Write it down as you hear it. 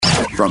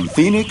From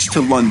Phoenix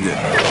to London,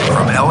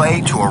 from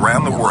L.A. to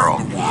around the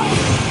world.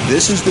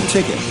 This is The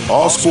Ticket.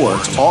 All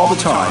sports, all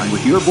the time,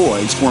 with your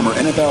boys, former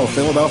NFL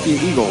Philadelphia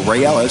Eagle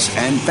Ray Ellis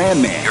and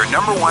Fan Man. Your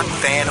number one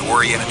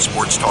fan-oriented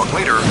sports talk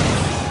leader,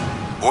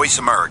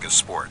 VoiceAmerica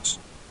Sports.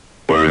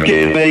 Work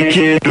it, make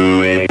it,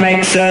 do it,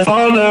 makes us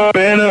harder,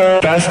 better,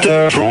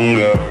 faster,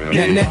 stronger.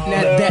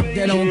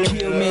 That don't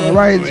kill me. All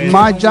right, it's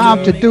my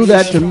job to do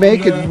that, to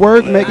make it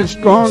work, make it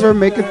stronger,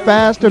 make it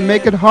faster,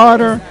 make it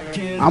harder.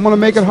 I'm going to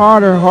make it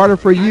harder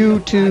for you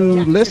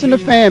to listen to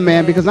Fan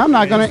Man, because I'm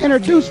not going to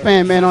introduce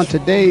Fan Man on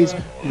today's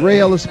Ray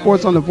Ellis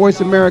Sports on the Voice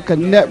America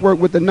Network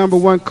with the number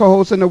one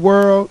co-host in the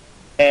world.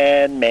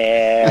 Fan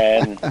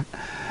Man.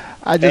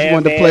 I just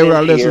wanted to play with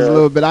our listeners a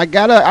little bit. I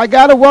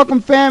gotta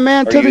welcome Fan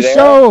Man to the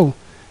show.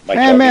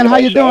 Fan Man, how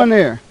you doing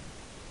there?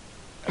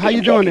 How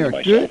you doing there?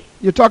 Good.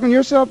 You're talking to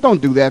yourself?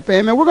 Don't do that,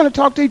 Fan Man. We're going to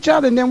talk to each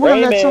other, and then we're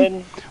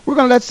going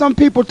to let some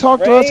people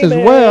talk to us as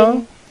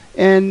well,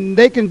 and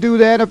they can do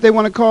that if they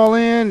want to call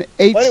in.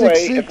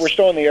 866. Anyway, if we're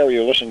still in the area,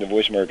 you're listening to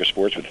Voice America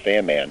Sports with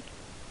Fan Man.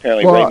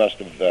 Apparently, Ray must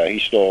have.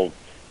 He's still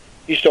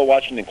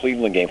watching the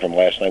Cleveland game from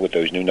last night with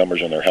those new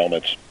numbers on their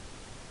helmets.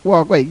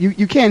 Well, wait,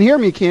 you can't hear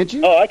me, can't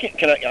you? Oh, I can.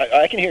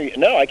 I can hear you.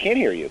 No, I can't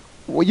hear you.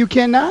 Well, you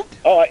cannot?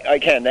 Oh, I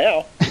can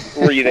now.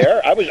 Were you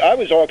there? I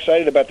was all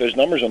excited about those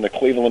numbers on the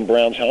Cleveland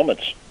Browns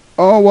helmets.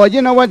 Oh, well,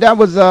 you know what? That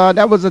was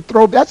a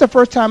throw. That's the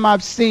first time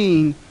I've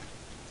seen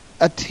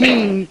a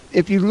team.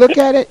 If you look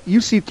at it, you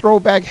see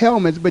throwback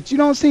helmets, but you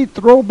don't see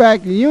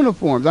throwback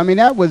uniforms. I mean,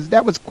 that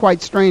was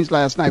quite strange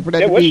last night for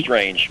that. It was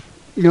strange.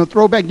 You know,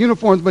 throwback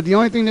uniforms, but the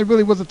only thing that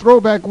really was a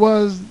throwback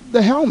was the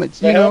helmets.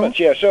 The helmets,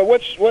 yeah. So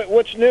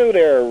what's new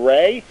there,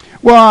 Ray?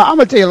 Well, I'm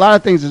gonna tell you a lot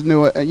of things is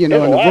new, in the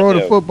world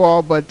of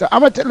football. But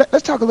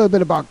let's talk a little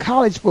bit about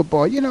college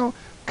football. You know,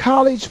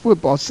 college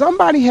football.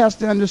 Somebody has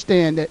to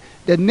understand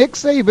that Nick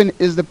Saban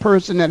is the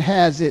person that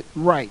has it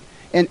right.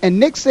 And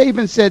Nick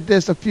Saban said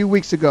this a few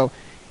weeks ago.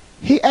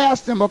 He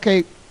asked them,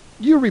 okay,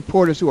 you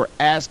reporters who are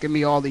asking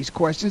me all these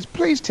questions,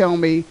 please tell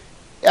me,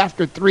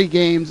 after 3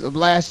 games of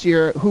last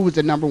year, who was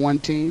the number one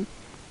team?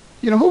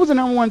 You know, who was the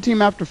number one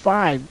team after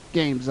 5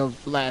 games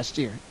of last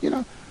year? You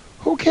know,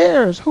 who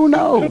cares? Who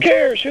knows? Who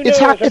cares? Who knows?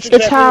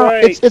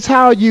 It's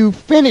how you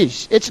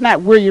finish. It's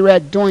not where you're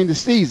at during the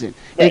season.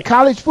 Right. And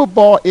college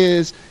football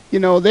is, you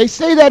know, they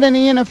say that in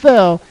the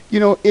NFL,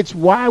 you know, it's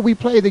why we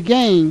play the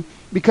game,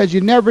 because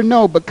you never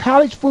know. But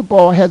college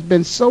football has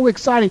been so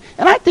exciting.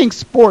 And I think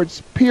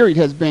sports, period,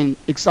 has been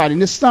exciting.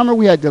 This summer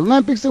we had the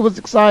Olympics. It was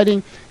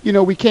exciting. You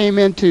know, we came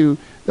into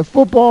the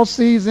football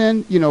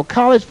season, you know,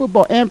 college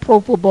football and pro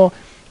football.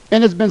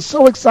 And it's been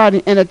so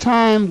exciting in a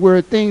time where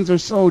things are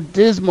so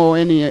dismal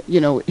in the, you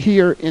know,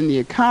 here in the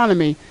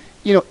economy.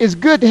 You know, it's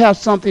good to have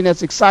something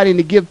that's exciting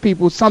to give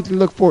people something to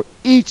look for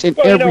each and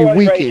every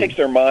weekend. It takes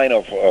their mind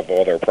off of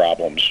all their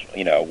problems,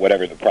 you know,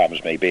 whatever the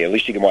problems may be. At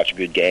least you can watch a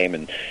good game.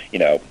 And, you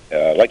know,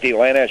 like the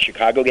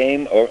Atlanta-Chicago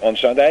game on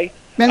Sunday,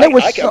 man,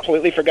 I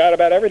completely forgot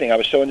about everything. I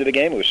was so into the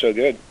game. It was so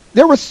good.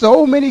 There were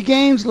so many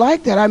games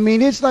like that. I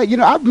mean, it's like, you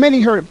know, I've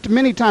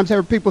many times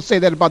heard people say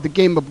that about the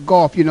game of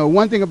golf. You know,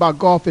 one thing about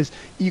golf is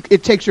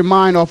it takes your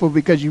mind off of it,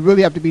 because you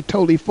really have to be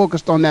totally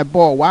focused on that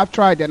ball. Well, I've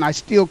tried that, and I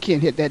still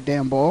can't hit that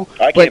damn ball.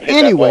 I can't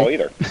hit that ball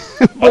either.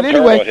 But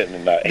anyway,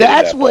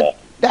 that's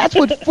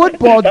what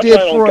football did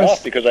for us.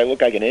 Golf because I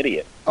look like an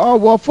idiot. Oh,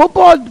 well,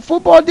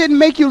 football didn't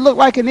make you look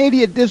like an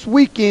idiot this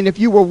weekend if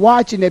you were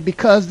watching it,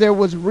 because there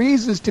was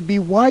reasons to be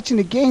watching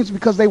the games,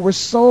 because they were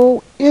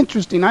so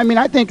interesting. I mean,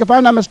 I think, if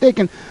I'm not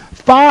mistaken,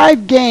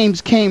 5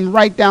 games came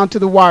right down to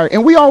the wire.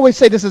 And we always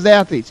say this as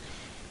athletes,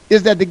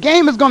 is that the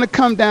game is going to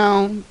come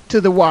down to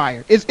the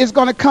wire. It's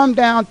going to come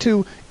down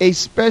to a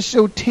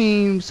special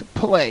teams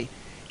play.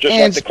 Just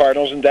like the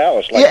Cardinals in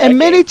Dallas.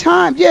 Many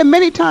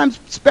times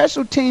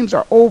special teams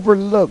are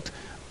overlooked.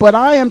 But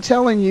I am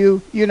telling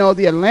you, you know,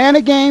 the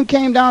Atlanta game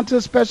came down to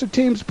a special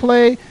teams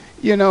play.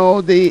 You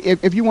know,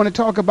 if you want to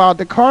talk about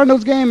the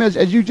Cardinals game,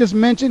 as you just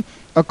mentioned,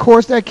 of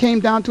course that came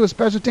down to a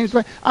special teams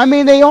play. I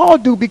mean, they all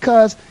do,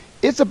 because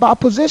it's about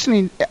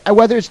positioning,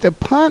 whether it's the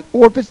punt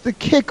or if it's the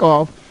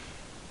kickoff.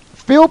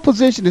 Field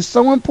position is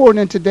so important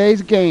in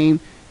today's game,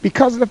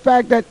 because of the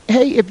fact that,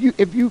 hey, if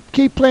you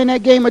keep playing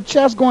that game of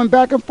chess going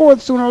back and forth,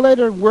 sooner or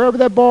later, wherever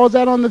that ball is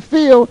at on the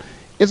field,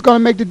 it's going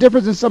to make the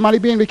difference in somebody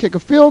being able to kick a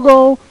field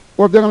goal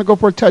or if they're going to go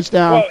for a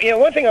touchdown. Well, you know,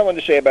 one thing I wanted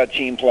to say about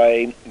team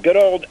play, good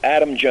old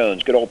Adam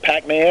Jones, good old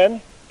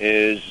Pac-Man,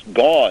 is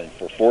gone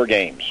for 4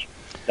 games.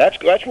 That's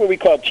what we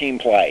call team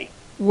play.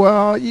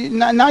 Well,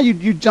 now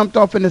you jumped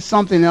off into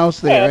something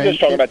else there. I'm just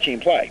talking about team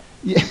play.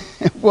 Yeah,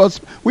 well,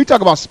 we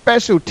talk about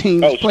special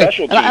teams play.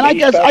 Special teams. And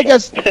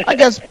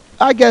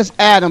I guess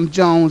Adam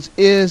Jones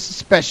is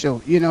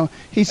special. You know,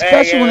 he's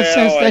special in the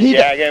sense that he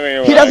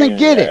doesn't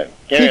get it.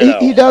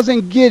 He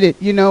doesn't get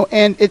it. You know,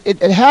 and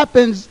it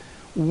happens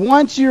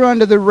once you're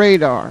under the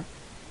radar,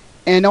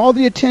 and all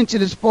the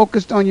attention is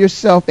focused on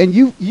yourself, and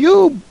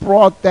you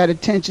brought that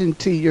attention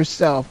to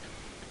yourself.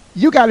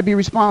 You got to be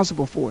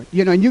responsible for it,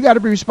 you know, and you got to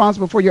be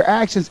responsible for your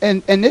actions.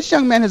 And this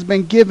young man has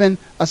been given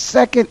a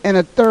second and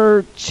a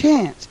third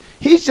chance.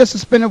 He's just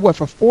suspended,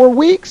 for 4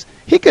 weeks?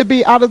 He could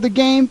be out of the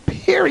game,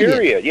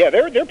 period. Yeah,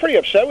 they're pretty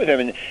upset with him.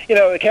 And,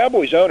 the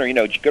Cowboys owner,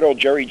 good old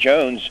Jerry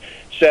Jones,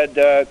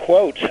 said,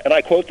 quote, and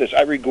I quote this,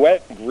 I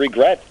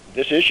regret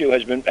this issue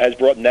has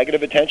brought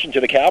negative attention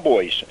to the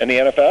Cowboys and the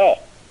NFL.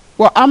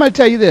 Well, I'm going to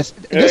tell you this.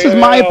 This is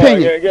my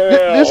opinion.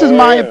 This is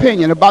my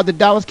opinion about the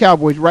Dallas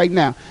Cowboys right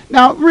now.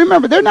 Now,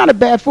 remember, they're not a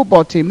bad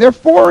football team. They're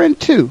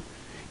 4-2.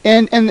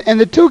 And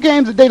the 2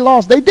 games that they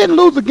lost, they didn't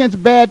lose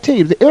against bad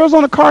teams. The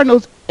Arizona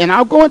Cardinals, and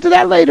I'll go into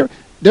that later,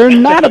 they're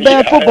not a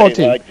bad football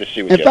team.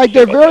 In fact,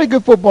 they're a very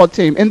good football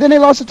team. And then they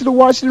lost it to the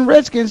Washington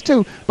Redskins,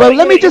 too. But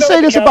let me just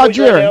say this about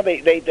Jerry.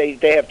 Right now,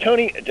 they have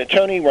Tony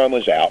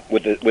Romo's out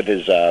with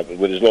his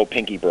little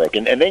pinky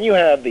broken. And then you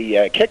have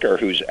the kicker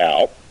who's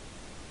out.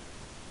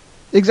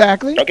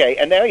 Exactly. Okay,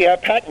 and now you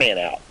have Pac-Man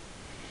out.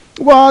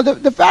 Well,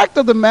 the fact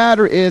of the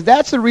matter is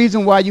that's the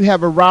reason why you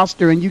have a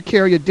roster and you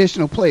carry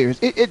additional players.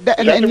 Is that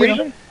the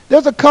reason?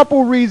 There's a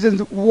couple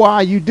reasons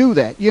why you do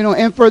that,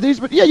 and for these,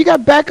 but you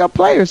got backup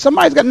players.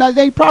 Somebody's got. Now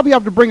they probably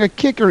have to bring a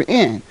kicker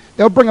in.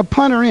 They'll bring a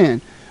punter in,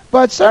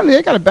 but certainly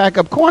they got a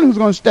backup corner who's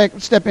going to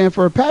step in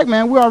for a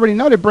Pac-Man. We already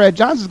know that Brad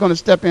Johnson's going to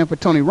step in for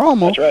Tony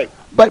Romo. That's right.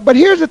 But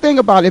here's the thing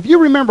about it. If you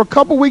remember a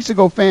couple weeks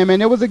ago, Fan Man,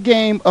 there was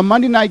a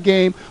Monday night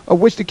game of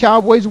which the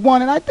Cowboys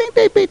won, and I think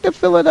they beat the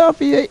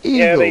Philadelphia Eagles.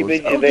 Yeah, they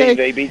beat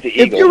the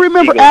Eagles. If you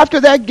remember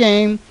after that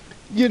game,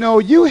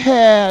 you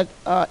had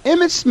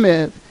Emmitt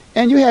Smith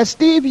and you had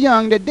Steve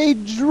Young that they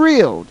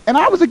drilled, and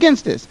I was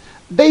against this.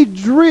 They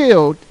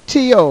drilled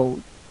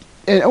T.O.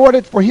 in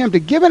order for him to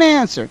give an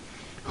answer.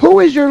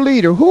 Who is your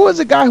leader? Who is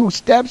the guy who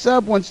steps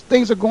up when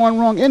things are going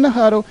wrong in the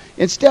huddle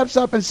and steps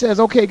up and says,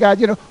 okay, guys,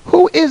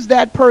 who is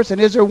that person?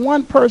 Is there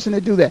one person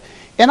to do that?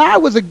 And I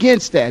was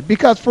against that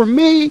because for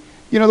me,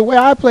 the way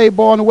I play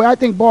ball and the way I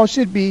think ball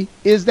should be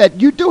is that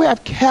you do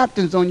have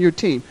captains on your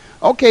team.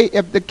 Okay,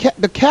 if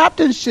the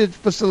captain should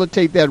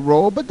facilitate that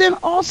role, but then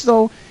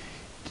also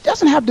it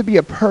doesn't have to be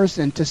a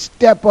person to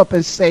step up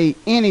and say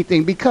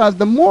anything because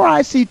the more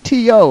I see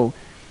T.O.,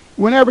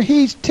 whenever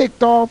he's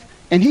ticked off,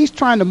 and he's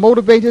trying to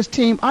motivate his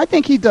team, I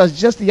think he does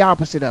just the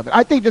opposite of it.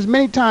 I think there's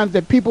many times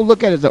that people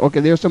look at it as,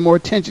 okay, there's some more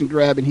attention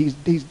grab, and he's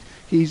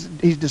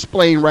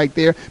displaying right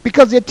there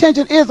because the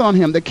attention is on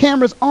him. The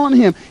camera's on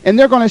him, and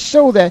they're going to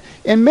show that.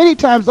 And many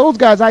times those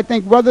guys, I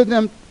think, rather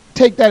than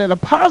take that in a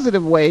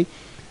positive way,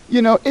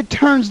 it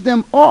turns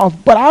them off.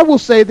 But I will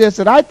say this,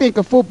 that I think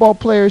a football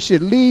player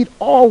should lead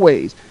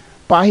always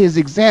by his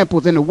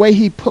examples and the way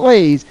he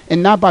plays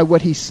and not by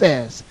what he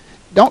says.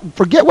 Don't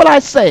forget what I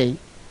say.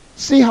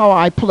 See how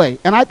I play.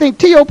 And I think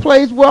T.O.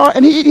 plays well,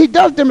 and he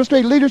does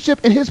demonstrate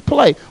leadership in his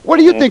play. What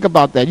do you think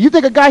about that? You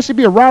think a guy should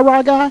be a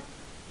rah-rah guy?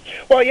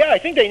 Well, yeah, I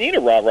think they need a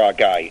rah-rah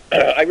guy.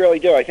 I really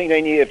do. I think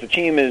they need, if the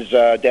team is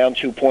down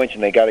 2 points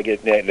and they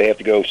have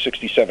to go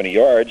 60, 70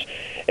 yards,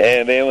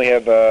 and they only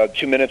have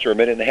 2 minutes or a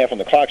minute and a half on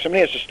the clock, somebody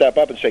has to step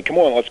up and say, come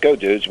on, let's go,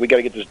 dudes. We got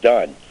to get this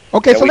done.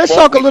 Okay, so let's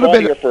talk a little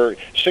bit. Here for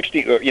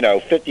 60,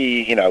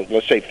 50,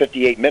 let's say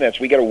 58 minutes.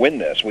 We got to win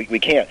this. We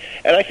can't.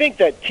 And I think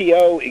that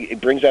T.O.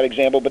 brings that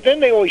example. But then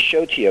they always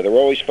show T.O. They're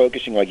always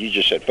focusing, like you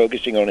just said,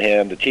 focusing on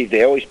him.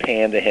 They always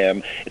pan to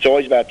him. It's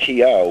always about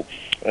T.O.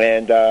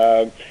 And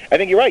I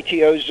think you're right.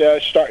 T.O.'s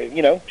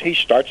he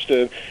starts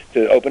to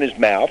open his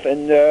mouth,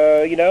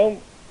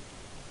 and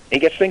he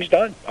gets things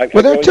done.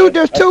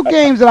 There's two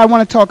games that I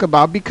want to talk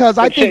about because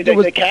I think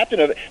the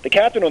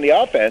captain on the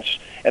offense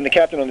and the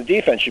captain on the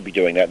defense should be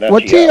doing that. Well,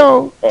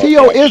 T.O.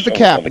 is the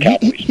captain.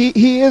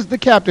 He is the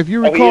captain. If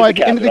you recall, at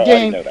the end of the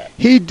game,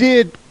 he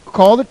did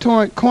call the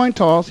coin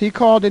toss. He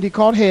called it. He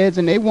called heads,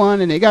 and they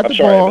won, and they got the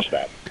ball. I missed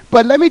that.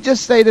 But let me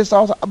just say this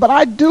also. But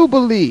I do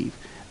believe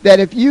that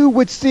if you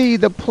would see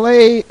the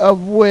play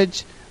of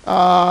which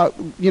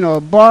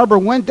Barber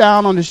went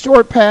down on the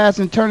short pass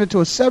and turned it to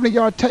a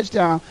 70-yard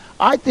touchdown,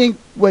 I think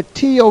what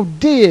T.O.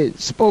 did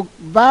spoke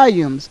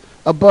volumes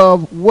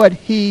above what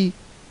he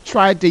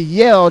tried to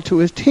yell to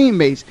his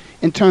teammates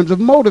in terms of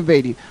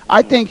motivating.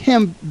 I think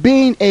him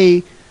being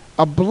a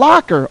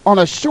blocker on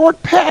a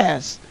short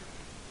pass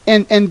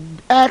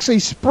and actually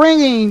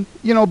springing,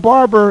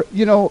 Barber,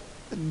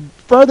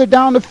 further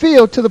down the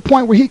field to the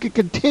point where he could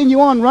continue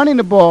on running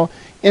the ball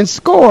and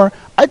score,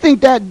 I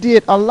think that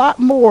did a lot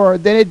more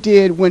than it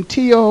did when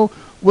T.O.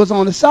 was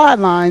on the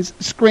sidelines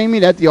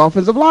screaming at the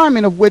offensive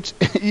lineman, of which,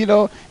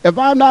 if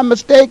I'm not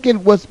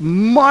mistaken, was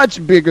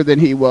much bigger than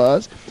he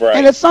was. Right.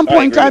 And at some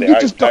point in time,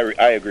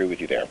 I agree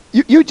with you there.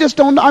 You just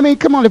don't. I mean,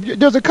 come on.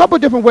 There's a couple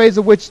of different ways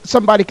in which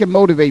somebody can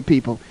motivate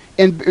people,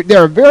 and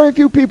there are very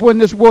few people in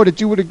this world that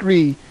you would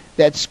agree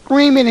that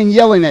screaming and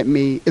yelling at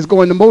me is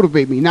going to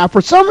motivate me. Now,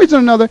 for some reason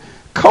or another,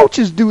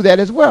 coaches do that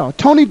as well.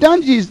 Tony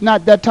Dungy's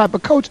not that type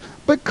of coach,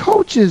 but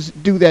coaches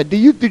do that. Would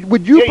you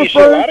prefer? You see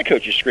a lot of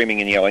coaches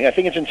screaming and yelling. I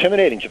think it's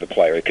intimidating to the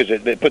player because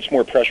it puts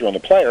more pressure on the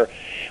player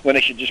when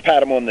they should just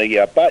pat him on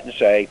the butt and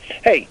say,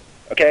 hey,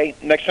 okay,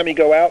 next time you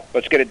go out,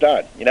 let's get it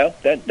done.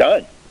 Then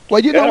done.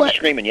 Well, you know what?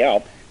 Scream and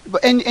yell.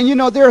 And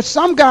there are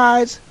some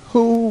guys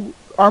who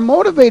are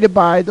motivated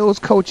by those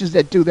coaches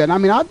that do that. I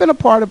mean, I've been a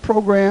part of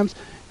programs,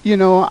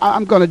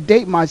 I'm going to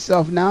date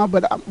myself now,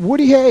 but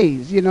Woody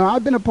Hayes,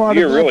 I've been a part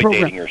You're of that really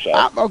program. dating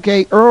yourself.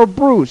 Okay, Earl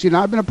Bruce,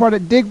 I've been a part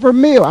of Dick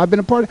Vermeil. I've been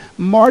a part of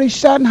Marty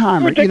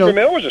Schottenheimer. Well, Dick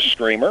Vermeil was a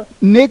screamer.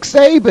 Nick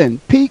Saban,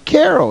 Pete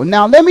Carroll.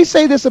 Now, let me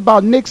say this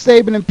about Nick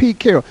Saban and Pete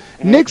Carroll.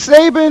 Nick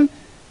Saban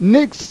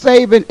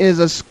is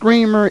a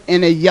screamer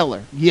and a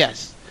yeller,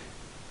 yes.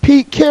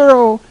 Pete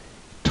Carroll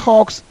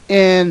talks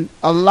in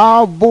a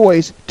loud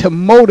voice to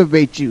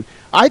motivate you.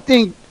 I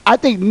think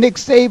Nick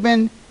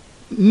Saban,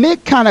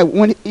 kind of,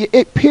 when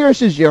it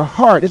pierces your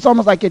heart, it's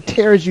almost like it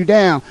tears you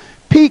down.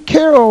 Pete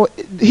Carroll,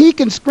 he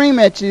can scream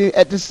at you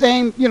at the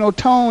same,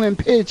 tone and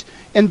pitch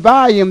and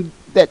volume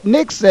that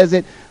Nick says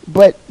it,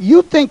 but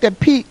you think that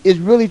Pete is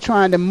really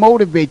trying to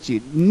motivate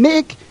you.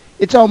 Nick,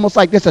 it's almost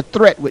like there's a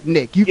threat with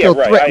Nick. You feel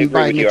threatened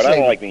by Nick Saban. And I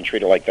don't like being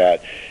treated like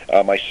that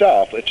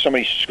myself. If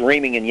somebody's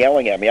screaming and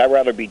yelling at me, I'd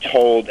rather be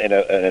told in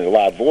a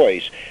loud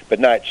voice, but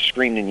not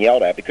screamed and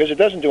yelled at, because it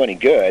doesn't do any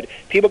good.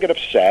 People get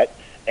upset.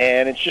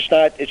 And it's just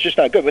not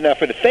good. But now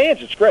for the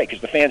fans, it's great,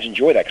 because the fans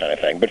enjoy that kind of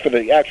thing. But for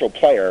the actual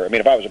player,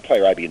 if I was a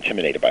player, I'd be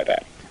intimidated by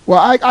that. Well,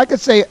 I could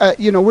say,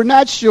 we're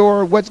not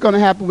sure what's going to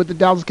happen with the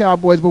Dallas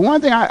Cowboys. But one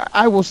thing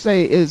I will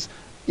say is,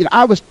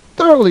 I was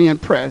thoroughly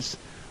impressed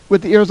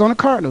with the Arizona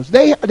Cardinals.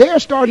 They are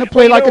starting to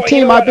play like a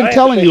team I've been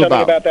telling you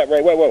about. That,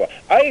 Ray. Wait.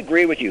 I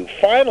agree with you.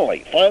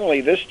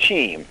 Finally, this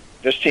team,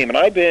 and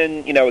I've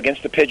been,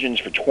 against the Pigeons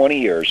for 20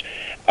 years.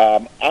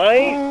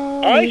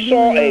 I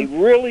saw a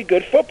really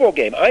good football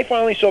game. I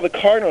finally saw the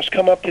Cardinals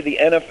come up to the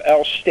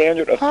NFL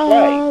standard of play.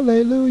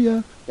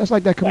 Hallelujah. That's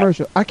like that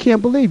commercial. I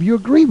can't believe you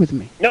agree with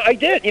me. No, I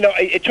did.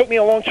 It took me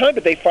a long time,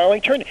 but they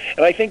finally turned.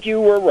 And I think you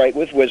were right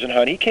with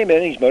Wisenhunt. He came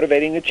in, he's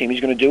motivating the team.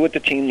 He's going to do what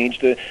the team needs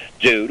to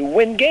do to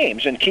win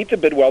games and keep the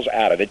Bidwells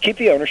out of it, keep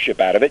the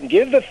ownership out of it, and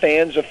give the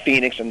fans of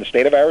Phoenix and the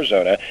state of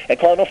Arizona and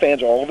Cardinal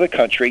fans all over the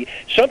country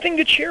something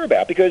to cheer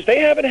about, because they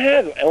haven't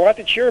had a lot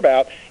to cheer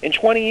about in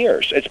 20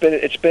 years.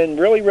 It's been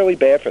really, really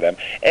bad for them.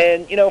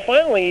 And,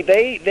 finally,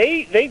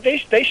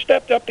 they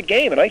stepped up the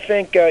game. And I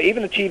think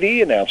even the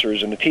TV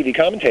announcers and the TV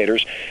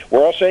commentators were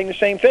all saying the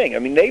same thing.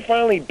 They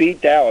finally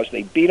beat Dallas.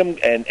 They beat them,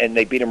 and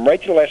they beat them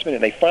right to the last minute.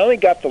 And they finally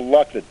got the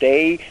luck that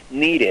they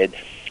needed.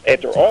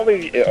 After all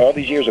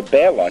these years of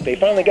bad luck, they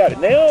finally got it.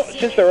 Now,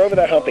 since they're over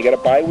that hump, they got a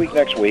bye week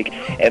next week,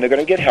 and they're going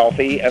to get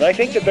healthy. And I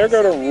think that they're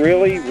going to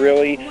really,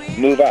 really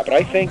move up. And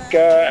I think,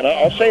 and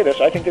I'll say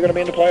this, I think they're going to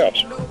be in the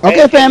playoffs.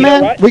 Okay, Fan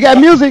Man, we got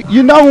music.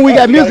 When we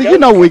got music, you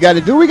know what we got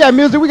to do. We got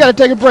music. We got to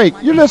take a break.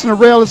 You're listening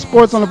to Ray Ellis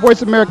Sports on the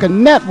Voice America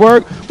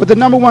Network with the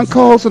 #1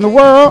 co-host in the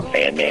world.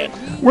 Fan Man.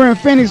 We're in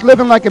Phoenix,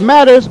 living like it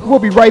matters. We'll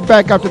be right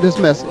back after this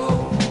message.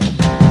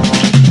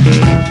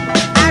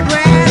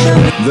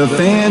 The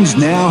fans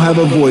now have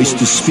a voice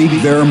to speak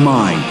their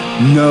mind.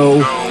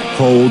 No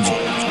holds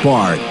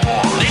barred.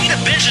 They need to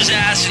bitch his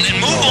ass and then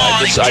move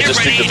on. I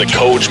just think that the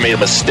coach made a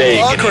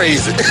mistake. All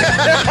crazy.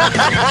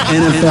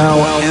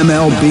 NFL,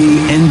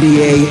 MLB,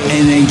 NBA,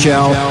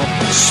 NHL.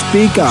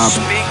 Speak up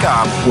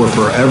or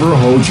forever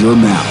hold your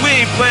mouth. We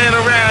ain't playing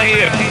around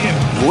here.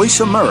 Voice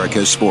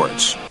America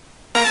Sports.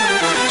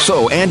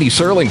 So Andy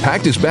Serling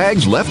packed his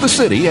bags, left the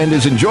city, and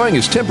is enjoying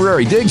his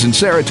temporary digs in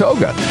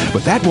Saratoga.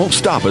 But that won't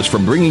stop us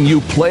from bringing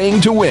you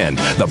Playing to Win,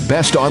 the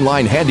best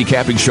online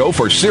handicapping show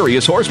for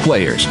serious horse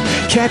players.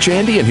 Catch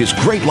Andy and his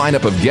great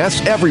lineup of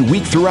guests every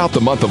week throughout the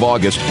month of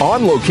August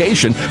on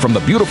location from the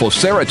beautiful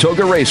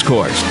Saratoga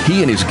Racecourse.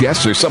 He and his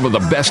guests are some of the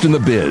best in the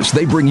biz.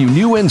 They bring you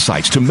new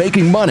insights to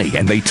making money,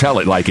 and they tell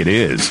it like it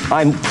is.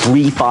 I'm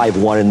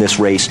 3-5-1 in this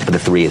race, but the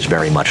 3 is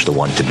very much the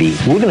one to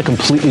beat. We're going to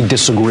completely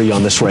disagree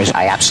on this race.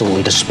 I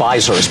absolutely despise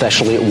her,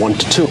 especially at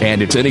 1-2.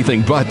 And it's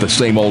anything but the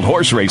same old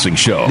horse racing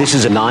show. This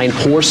is a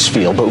 9-horse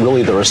field, but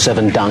really there are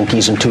 7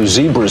 donkeys and 2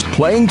 zebras.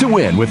 Playing to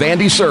Win with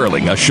Andy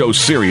Serling, a show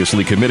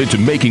seriously committed to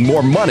making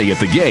more money at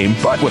the game,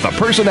 but with a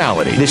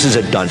personality. This is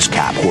a dunce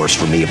cap horse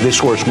for me. If this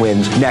horse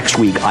wins, next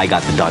week I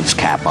got the dunce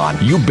cap on.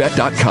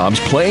 YouBet.com's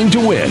Playing to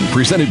Win,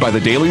 presented by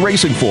the Daily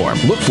Racing Form.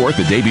 Look for it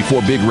the day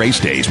before big race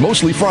days,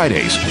 mostly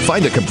Fridays.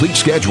 Find a complete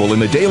schedule in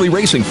the Daily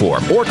Racing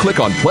Form or click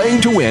on Playing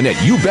to Win at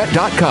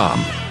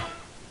YouBet.com.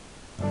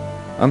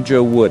 I'm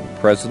Joe Wood,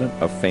 president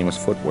of Famous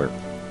Footwear.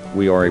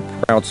 We are a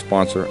proud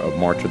sponsor of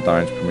March of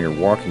Dimes' premier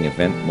walking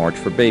event, March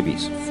for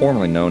Babies,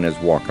 formerly known as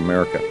Walk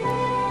America.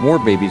 More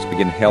babies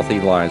begin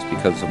healthy lives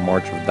because of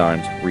March of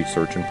Dimes'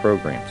 research and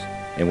programs.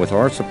 And with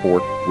our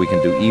support, we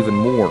can do even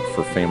more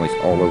for families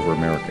all over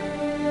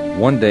America.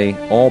 One day,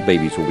 all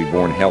babies will be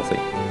born healthy,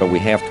 but we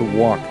have to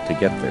walk to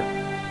get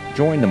there.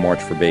 Join the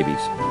March for Babies.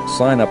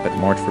 Sign up at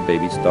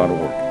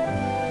marchforbabies.org.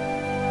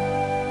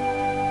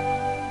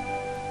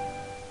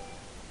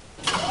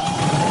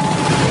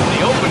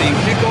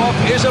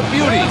 Is a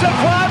beauty. It's a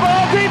fly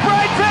ball deep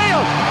right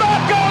field. Back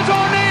goes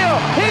O'Neal.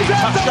 He's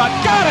at the shot.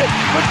 Got it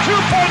with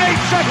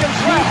 2.8 seconds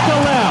left to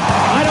left.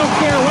 I don't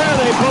care where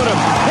they put him.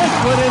 This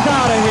one is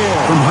out of here.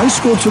 From high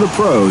school to the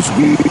pros,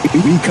 we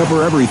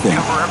cover everything.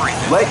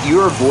 Let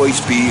your voice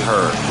be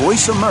heard.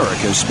 Voice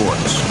America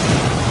Sports.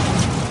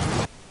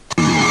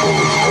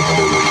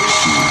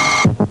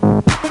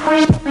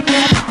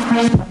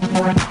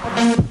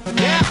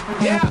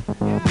 Yeah.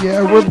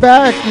 Yeah, we're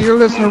back. You're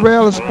listening to Ray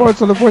Ellis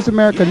Sports on the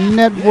VoiceAmerica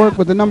Network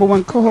with the number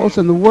one co-host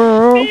in the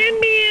world.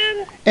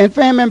 And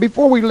Fan Man,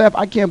 before we left,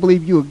 I can't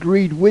believe you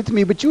agreed with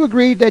me, but you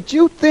agreed that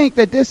you think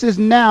that this is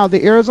now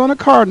the Arizona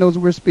Cardinals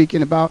we're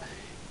speaking about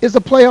is a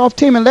playoff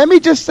team. And let me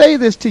just say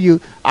this to you.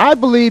 I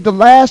believe the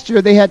last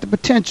year they had the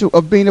potential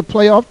of being a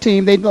playoff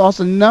team. They lost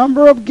a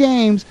number of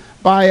games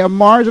by a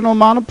marginal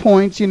amount of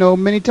points. You know,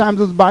 many times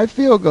it was by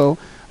field goal.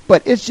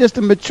 But it's just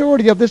the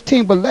maturity of this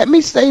team. But let me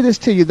say this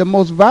to you. The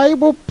most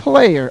valuable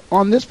player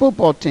on this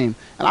football team,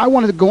 and I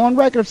wanted to go on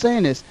record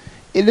saying this,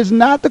 it is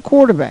not the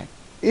quarterback.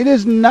 It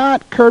is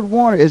not Kurt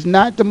Warner. It's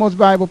not the most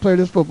valuable player of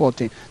this football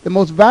team. The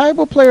most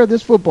valuable player of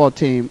this football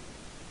team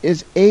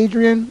is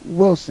Adrian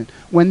Wilson.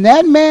 When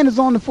that man is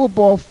on the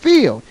football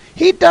field,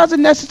 he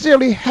doesn't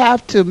necessarily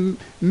have to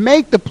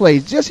make the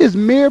plays. Just his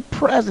mere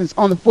presence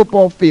on the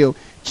football field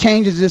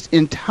changes this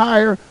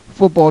entire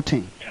football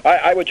team.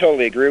 I would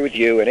totally agree with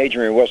you, and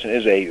Adrian Wilson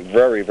is a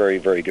very, very,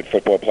 very good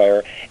football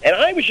player. And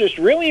I was just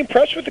really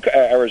impressed with the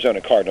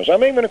Arizona Cardinals. I'm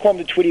not even going to call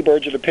them the Tweety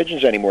Birds or the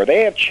Pigeons anymore. They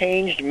have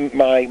changed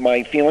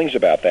my feelings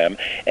about them.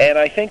 And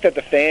I think that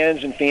the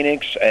fans in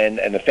Phoenix and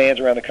the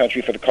fans around the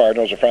country for the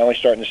Cardinals are finally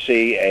starting to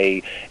see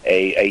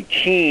a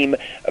team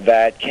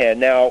that can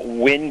now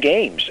win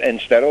games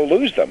instead of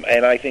lose them.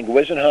 And I think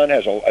Whisenhunt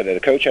the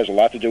coach has a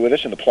lot to do with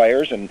this, and the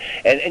players. And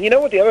you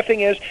know what the other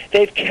thing is?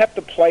 They've kept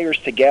the players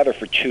together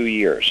for 2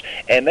 years.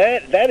 And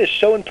that is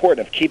so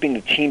important of keeping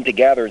the team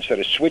together instead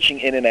of switching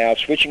in and out,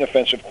 switching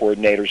offensive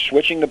coordinators,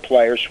 switching the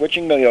players,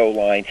 switching the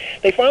O-line.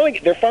 They're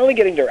finally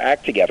getting their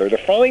act together. They're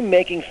finally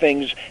making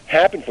things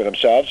happen for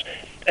themselves.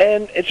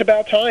 And it's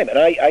about time. And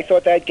I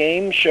thought that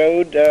game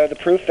showed the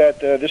proof that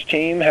this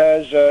team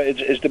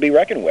is to be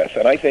reckoned with.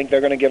 And I think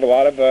they're going to give a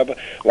lot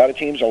of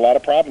teams a lot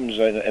of problems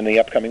in the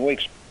upcoming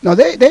weeks. No,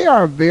 they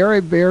are a very,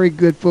 very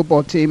good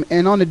football team.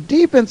 And on the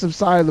defensive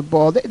side of the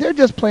ball, they're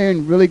just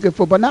playing really good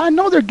football. Now, I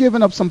know they're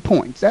giving up some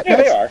points. They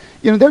are.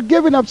 You know, they're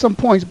giving up some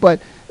points,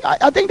 but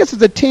I think this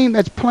is a team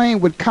that's playing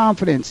with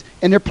confidence,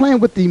 and they're playing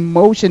with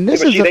emotion.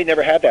 They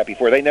never had that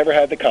before. They never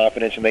had the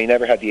confidence, and they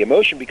never had the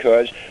emotion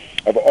because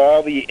of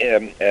all the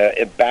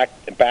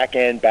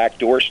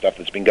backdoor stuff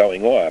that's been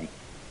going on.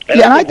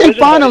 And I think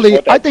finally,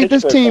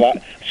 this team.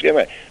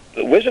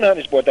 Whisenhunt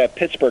has brought that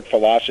Pittsburgh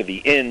philosophy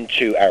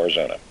into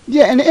Arizona.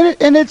 Yeah,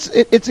 and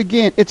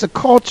it's a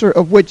culture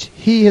of which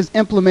he has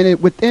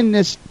implemented within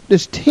this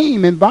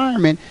team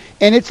environment,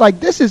 and it's like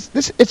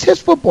it's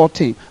his football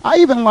team. I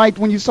even liked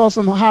when you saw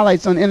some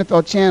highlights on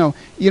NFL Channel.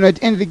 You know, at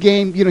the end of the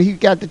game, you know, he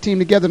got the team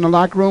together in the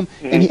locker room,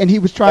 and he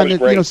was trying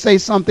to say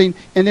something,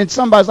 and then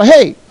somebody's like,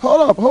 "Hey,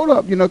 hold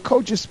up!" You know,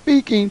 coach is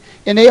speaking,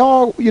 and they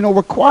all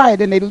were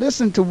quiet and they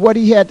listened to what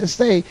he had to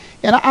say.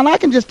 And I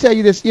can just tell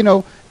you this,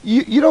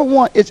 You don't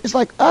want it's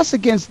like us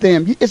against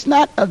them. It's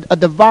not a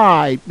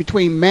divide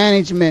between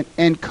management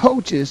and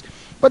coaches,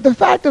 but the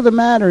fact of the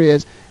matter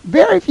is,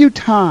 very few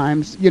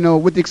times,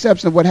 with the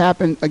exception of what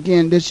happened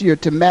again this year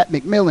to Matt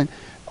McMillan,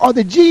 are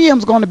the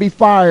GMs going to be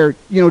fired,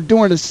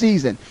 during the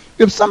season.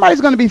 If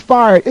somebody's going to be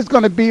fired, it's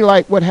going to be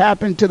like what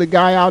happened to the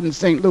guy out in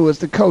St. Louis,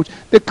 the coach.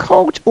 The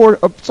coach or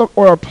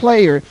a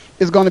player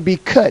is going to be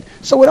cut.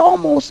 So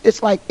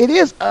it's like it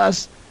is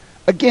us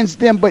against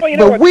them, but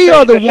we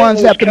are the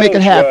ones that have to make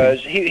it happen.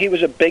 He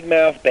was a big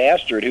mouth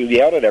bastard who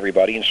yelled at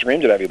everybody and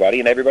screamed at everybody,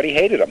 and everybody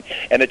hated him.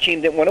 And the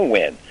team didn't want to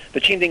win. The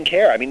team didn't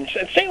care. I mean,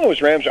 St.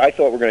 Louis Rams, I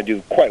thought were going to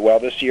do quite well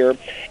this year,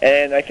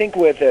 and I think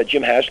with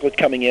Jim Haslett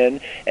coming in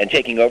and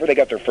taking over, they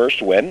got their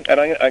first win,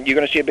 and you're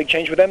going to see a big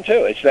change with them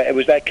too. It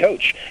was that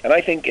coach, and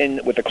I think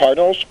with the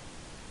Cardinals,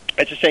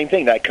 it's the same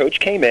thing. That coach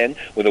came in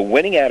with a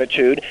winning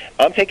attitude.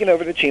 I'm taking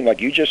over the team,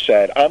 like you just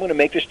said. I'm going to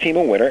make this team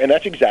a winner, and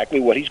that's exactly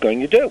what he's going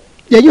to do.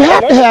 Yeah, you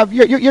have to have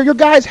your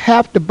guys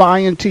have to buy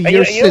into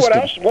your system. You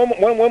know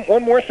what else?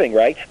 One more thing,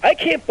 right? I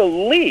can't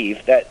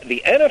believe that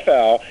the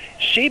NFL,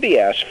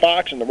 CBS,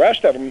 Fox, and the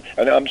rest of them,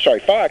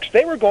 Fox,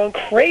 they were going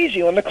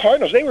crazy on the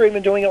Cardinals. They were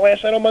even doing it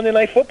last night on Monday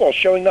Night Football,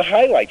 showing the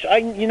highlights.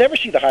 You never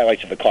see the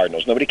highlights of the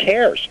Cardinals. Nobody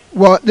cares.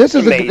 Well, this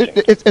is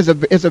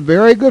it's a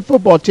very good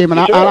football team, and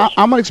I'm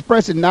going to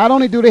express it. Not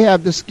only do they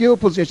have the skill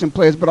position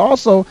players, but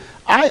also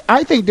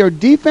I think their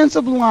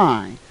defensive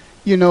line,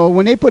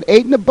 when they put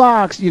 8 in the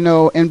box,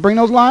 and bring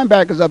those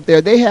linebackers up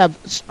there, they have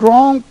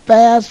strong,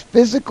 fast,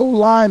 physical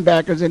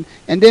linebackers.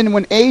 And then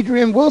when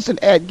Adrian Wilson,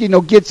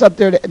 gets up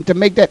there to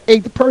make that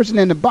 8th person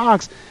in the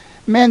box,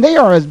 man, they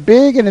are as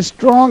big and as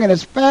strong and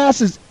as fast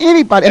as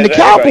anybody. And the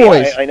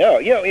Cowboys. I know.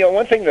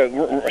 One thing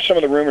that some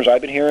of the rumors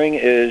I've been hearing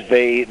is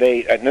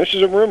they and this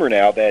is a rumor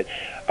now, that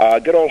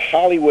good old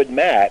Hollywood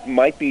Matt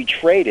might be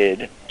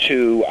traded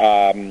to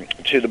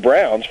the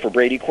Browns for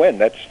Brady Quinn.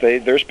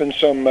 There's been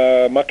some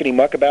muckety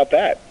muck about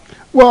that.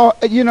 Well,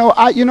 you know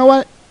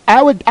what?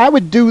 I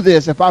would do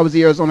this if I was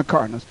the Arizona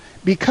Cardinals.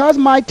 Because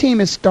my team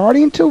is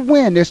starting to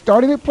win, they're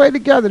starting to play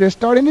together, they're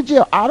starting to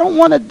gel. I don't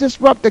want to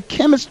disrupt the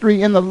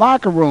chemistry in the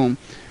locker room,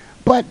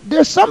 but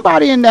there's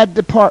somebody in that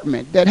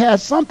department that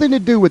has something to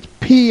do with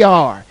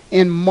PR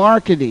and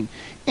marketing.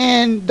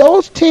 And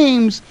those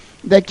teams,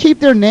 that keep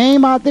their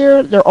name out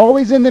there. They're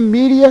always in the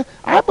media.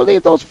 I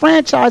believe those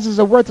franchises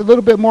are worth a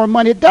little bit more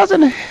money. It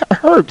doesn't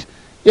hurt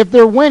if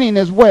they're winning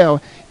as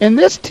well. And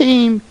this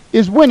team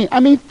is winning. I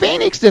mean,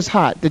 Phoenix is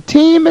hot. The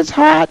team is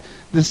hot.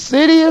 The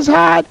city is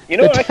hot. You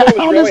know, I thought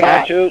was really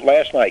hot too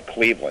last night.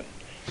 Cleveland.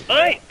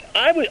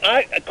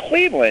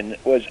 Cleveland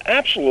was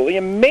absolutely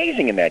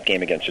amazing in that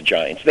game against the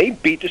Giants. They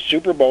beat the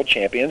Super Bowl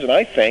champions, and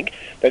I think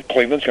that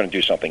Cleveland's going to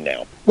do something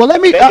now. Well,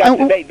 let me.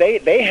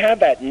 They have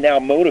that now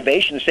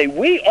motivation to say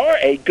we are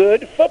a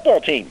good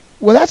football team.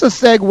 Well, that's a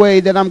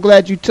segue that I'm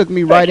glad you took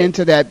me right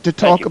into that to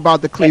talk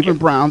about the Cleveland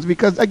Browns,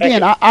 because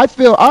again, I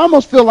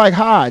almost feel like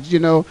Hodge,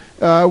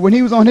 when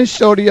he was on his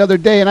show the other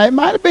day, and it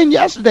might have been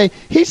yesterday,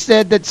 he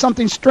said that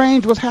something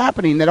strange was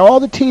happening, that all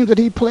the teams that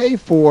he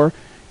played for,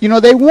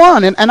 they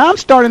won, and I'm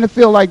starting to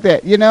feel like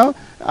that,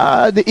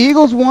 the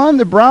Eagles won,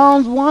 the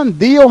Browns won,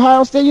 the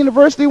Ohio State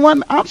University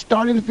won. I'm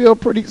starting to feel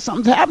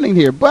something's happening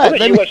here. But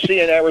look at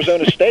USC and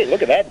Arizona State.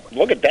 Look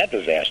at that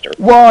disaster.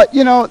 Well,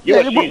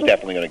 USC is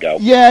definitely going to go.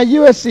 Yeah,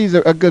 USC is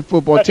a good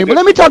football team. But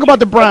let me talk about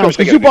the Browns,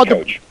 because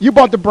you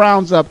brought the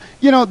Browns up.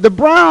 The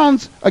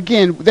Browns,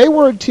 again, they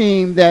were a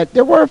team that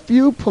there were a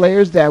few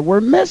players that were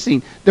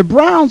missing. The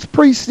Browns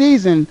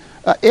preseason.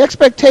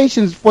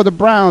 Expectations for the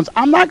Browns,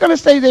 I'm not going to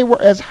say they were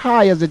as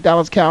high as the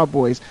Dallas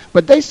Cowboys,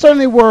 but they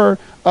certainly were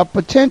a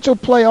potential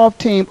playoff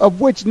team,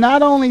 of which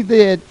not only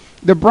did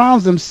the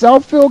Browns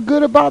themselves feel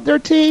good about their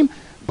team,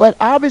 but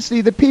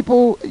obviously the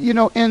people,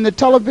 in the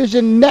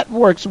television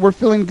networks were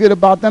feeling good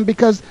about them,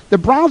 because the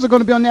Browns are going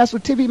to be on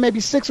national TV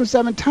maybe 6 or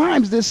 7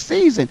 times this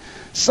season.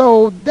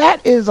 So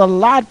that is a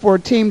lot for a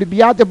team to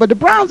be out there. But the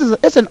Browns,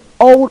 it's an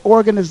old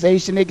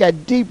organization. They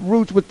got deep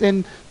roots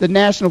within the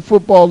National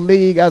Football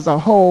League as a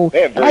whole.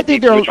 They have very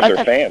deep roots with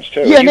their fans,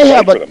 too. Yeah, and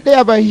they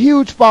have a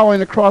huge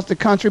following across the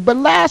country. But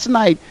last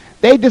night,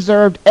 they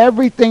deserved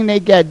everything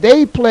they got.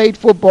 They played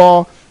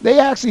football. They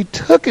actually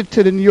took it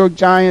to the New York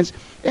Giants.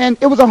 And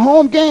it was a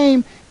home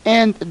game,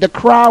 and the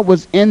crowd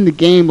was in the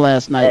game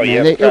last night. Oh,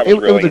 yeah, the crowd was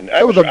brilliant.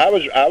 I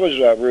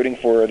was rooting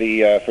for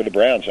the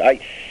Browns.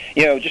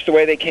 Just the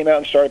way they came out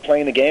and started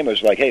playing the game, it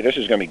was like, hey, this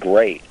is going to be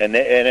great, and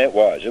it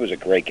was. It was a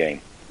great game.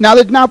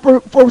 Now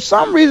for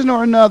some reason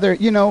or another,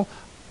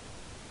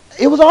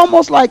 it was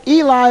almost like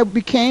Eli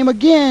became,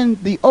 again,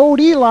 the old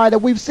Eli that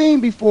we've seen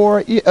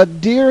before, a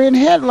deer in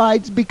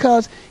headlights,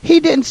 because he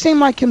didn't seem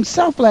like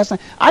himself last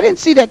night. I didn't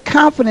see that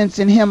confidence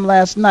in him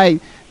last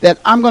night, that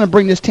I'm going to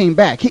bring this team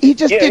back. He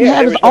just didn't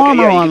have his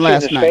armor on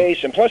last night.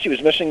 Face, and plus he was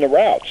missing the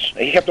routes.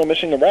 He kept on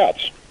missing the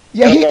routes.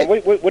 Yeah,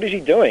 what is he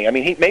doing? I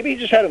mean, maybe he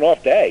just had an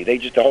off day.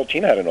 The whole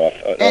team had an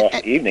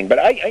off evening. But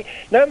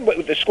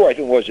the score, I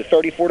think, was it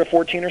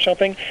 34-14 or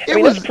something?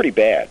 That's pretty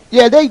bad.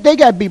 Yeah, they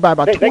got beat by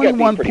about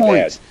 21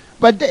 points.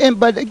 But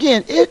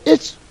again,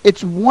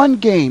 it's one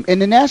game in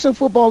the National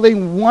Football League.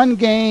 One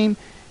game.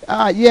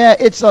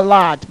 It's a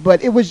lot,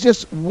 but it was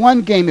just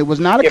one game. It was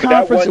not a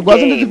conference. It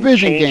wasn't a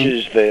division game.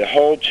 Changes the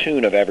whole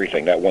tune of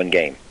everything, that one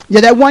game.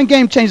 Yeah, that one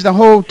game changed the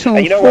whole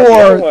tune for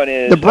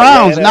the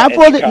Browns, not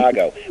for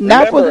Chicago.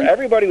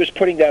 Everybody was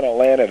putting down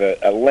Atlanta.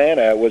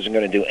 Atlanta wasn't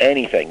going to do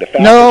anything.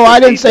 No, I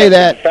didn't say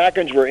that. The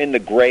Falcons were in the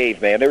grave,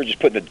 man. They were just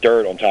putting the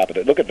dirt on top of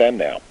it. Look at them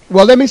now.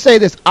 Well, let me say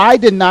this. I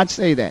did not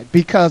say that,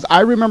 because I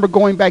remember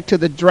going back to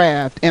the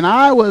draft, and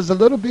I was a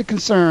little bit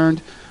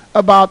concerned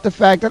about the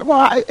fact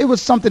that, it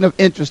was something of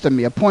interest to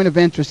me, a point of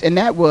interest, and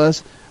that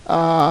was,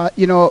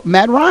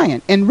 Matt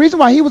Ryan. And the reason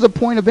why he was a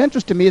point of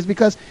interest to me is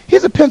because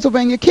he's a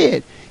Pennsylvania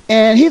kid.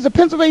 And he's a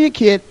Pennsylvania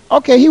kid.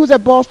 Okay, he was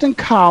at Boston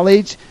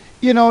College.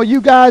 You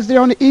guys there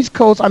on the East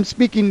Coast, I'm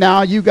speaking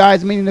now, you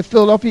guys meaning the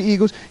Philadelphia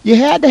Eagles, you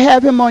had to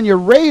have him on your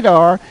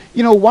radar.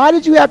 Why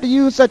did you have to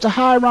use such a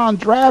high-round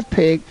draft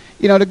pick,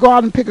 to go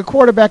out and pick a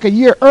quarterback a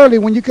year early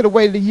when you could have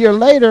waited a year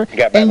later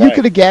and you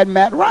could have got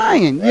Matt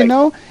Ryan,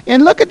 right.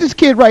 And look at this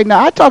kid right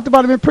now. I talked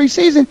about him in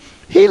preseason.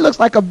 He looks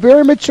like a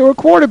very mature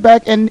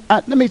quarterback, and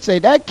let me say,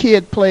 that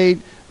kid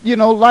played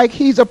like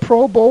he's a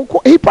Pro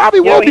Bowl. He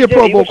probably will be a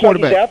Pro Bowl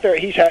quarterback. He's out there.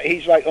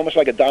 He's like almost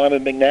like a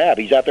Donovan McNabb.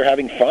 He's out there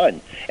having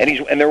fun,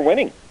 and they're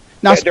winning.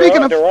 Now,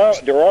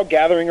 they're all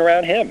gathering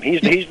around him.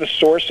 He's the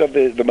source of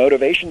the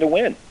motivation to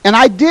win. And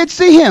I did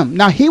see him.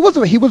 Now he was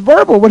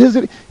verbal with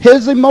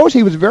his emotion.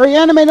 He was very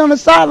animated on the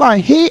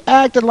sideline. He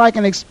acted like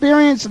an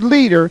experienced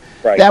leader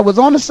that was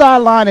on the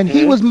sideline, and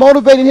he was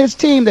motivating his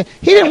team. That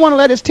he didn't want to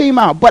let his team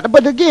out.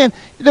 But again,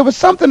 there was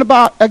something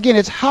about,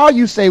 it's how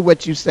you say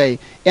what you say.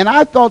 And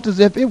I felt as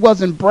if it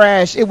wasn't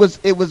brash. It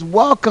was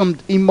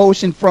welcomed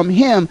emotion from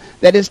him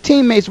that his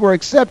teammates were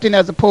accepting,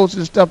 as opposed to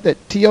the stuff that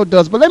T.O.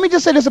 does. But let me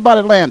just say this about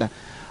Atlanta.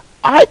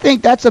 I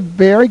think that's a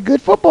very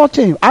good football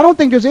team. I don't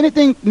think there's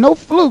no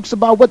flukes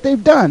about what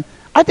they've done.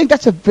 I think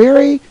that's a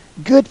very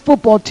good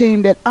football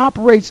team that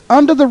operates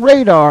under the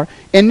radar,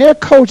 and their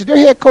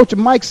head coach,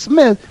 Mike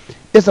Smith,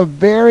 is a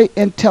very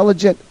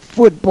intelligent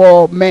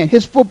football man.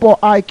 His football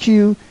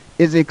IQ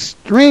is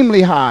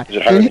extremely high. Is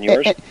it higher than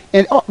yours?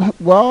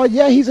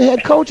 He's a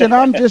head coach, and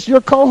I'm just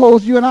your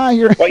co-host, you and I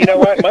here. Well, you know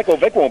what? Michael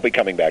Vick won't be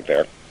coming back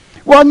there.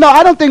 Well, no,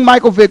 I don't think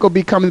Michael Vick will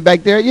be coming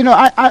back there.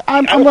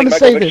 I'm going to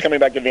say this. Coming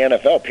back to the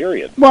NFL,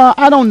 period. Well,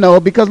 I don't know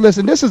because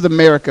listen, this is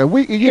America.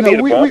 We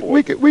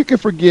could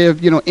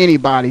forgive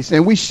anybody,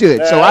 and we should.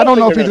 No, so I don't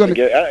know if he's going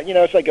to.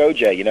 It's like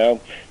OJ.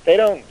 They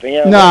don't.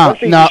 No.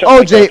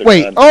 OJ.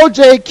 Wait,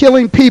 OJ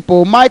killing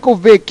people, Michael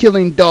Vick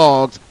killing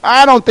dogs.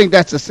 I don't think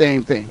that's the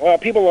same thing. Well,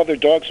 people love their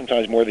dogs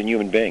sometimes more than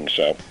human beings.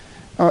 So.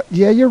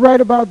 Yeah, you're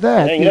right about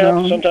that.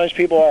 And, sometimes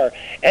people are.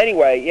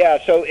 Anyway, yeah,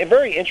 so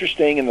very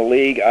interesting in the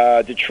league.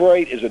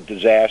 Detroit is a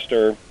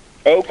disaster.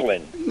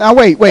 Oakland. Now,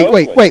 wait.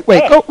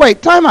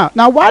 Time out.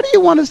 Now, why do you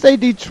want to say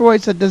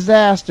Detroit's a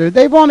disaster?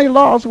 They've only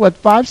lost,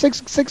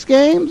 6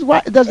 games?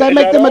 Why, does that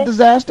make them a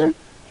disaster?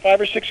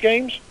 5 or 6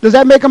 games? Does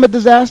that make them a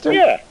disaster?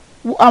 Yeah.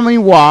 I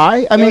mean,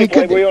 why?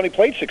 We only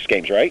played 6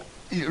 games, right?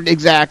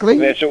 Exactly.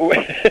 But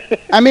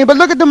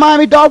look at the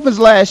Miami Dolphins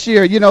last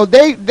year.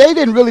 They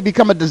didn't really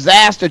become a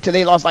disaster till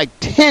they lost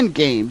 10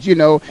 games,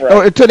 right.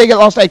 or until they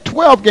lost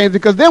 12 games,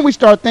 because then we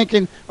start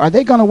thinking, are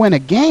they going to win a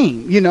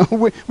game?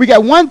 We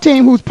got one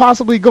team who's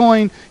possibly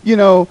going,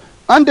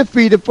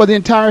 undefeated for the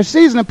entire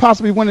season and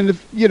possibly winning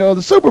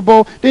the Super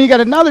Bowl. Then you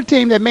got another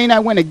team that may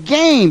not win a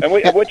game. And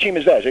what team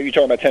is that? Are you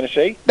talking about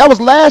Tennessee? That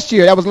was last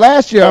year. I'm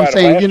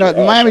saying, the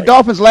Miami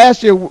Dolphins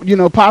last year,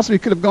 possibly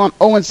could have gone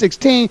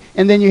 0-16,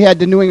 and then you had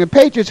the New England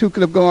Patriots who could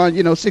have gone,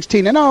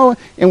 16-0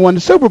 and won the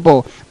Super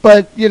Bowl.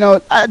 But,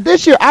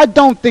 this year I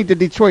don't think the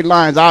Detroit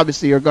Lions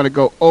obviously are going to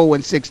go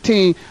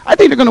 0-16. I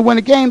think they're going to win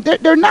a game.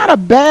 They're not a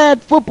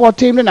bad football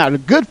team. They're not a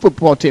good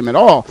football team at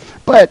all.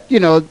 But,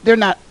 they're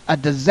not a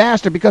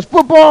disaster, because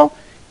football,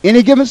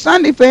 any given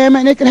Sunday, fam,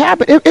 and it could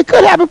happen. It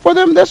could happen for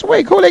them this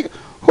week.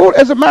 Who?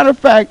 As a matter of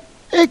fact,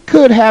 it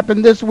could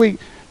happen this week.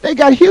 They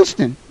got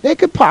Houston. They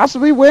could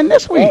possibly win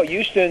this week. Oh,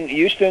 Houston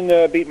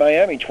beat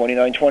Miami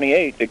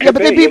 29-28. It could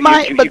but they beat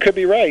Miami. You could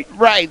be right.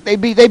 Right, they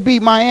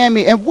beat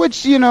Miami, and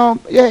which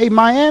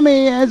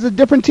Miami is a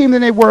different team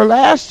than they were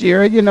last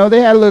year.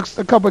 They had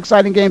a couple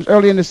exciting games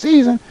early in the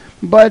season,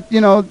 but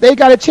they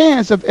got a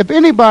chance. If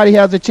anybody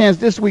has a chance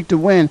this week to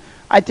win,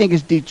 I think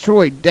it's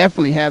Detroit.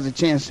 Definitely has a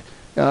chance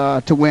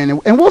to win,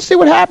 and we'll see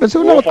what happens.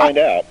 Who knows? We'll find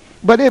out.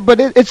 But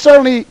it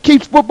certainly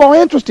keeps football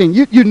interesting.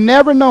 You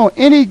never know.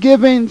 Any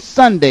given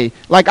Sunday,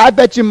 like I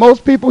bet you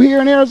most people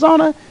here in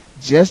Arizona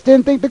just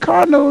didn't think the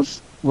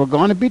Cardinals were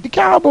going to beat the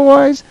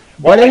Cowboys,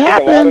 but it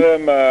happened.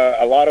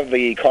 A lot of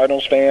the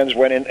Cardinals fans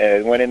went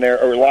in there,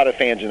 or a lot of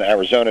fans in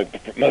Arizona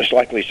most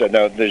likely said,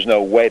 no, there's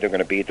no way they're going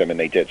to beat them, and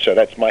they did. So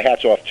that's my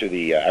hat's off to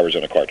the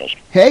Arizona Cardinals.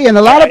 Hey, and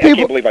a lot of people. I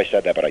can't believe I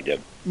said that, but I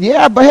did.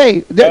 Yeah, but hey,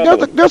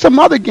 there's some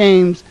other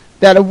games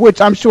that of which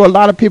I'm sure a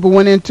lot of people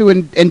went into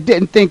and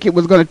didn't think it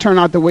was going to turn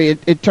out the way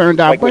it turned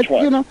out. Like which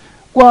one?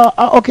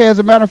 Okay, as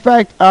a matter of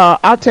fact,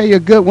 I'll tell you a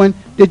good one.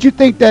 Did you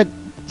think that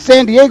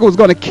San Diego was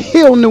going to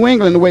kill New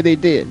England the way they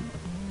did?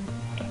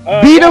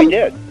 Beat them?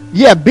 Did.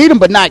 Yeah, beat them,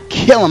 but not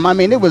kill them. I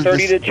mean, it was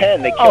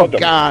 30-10. They killed them. Oh,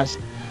 gosh.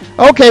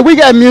 Okay, we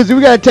got music.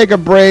 We got to take a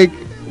break.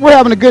 We're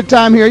having a good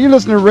time here. You're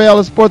listening to Ray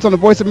Ellis Sports on the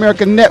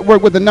VoiceAmerica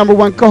Network with the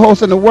 #1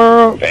 co-host in the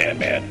world. Fan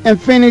Man.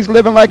 And Phoenix,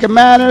 living like it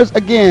matters.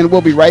 Again, we'll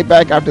be right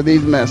back after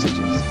these messages.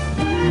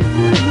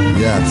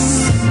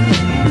 Yes.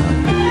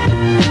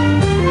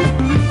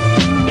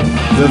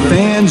 The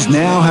fans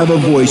now have a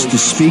voice to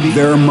speak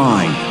their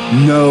mind.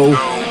 No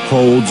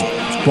holds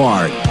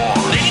barred.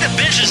 They need to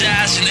bench his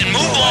ass and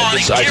move on.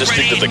 I just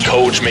think that the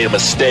coach made a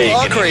mistake.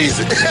 All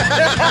crazy.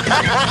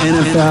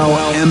 NFL,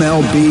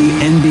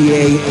 MLB,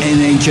 NBA,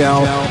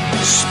 NHL.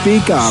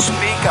 Speak up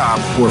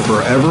or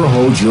forever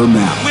hold your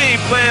mouth. We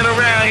ain't playing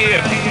around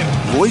here.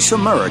 Voice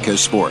America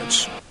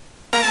Sports.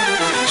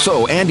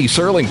 So Andy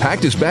Serling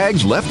packed his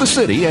bags, left the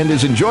city, and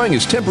is enjoying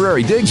his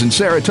temporary digs in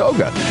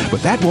Saratoga.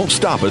 But that won't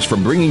stop us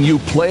from bringing you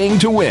Playing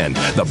to Win,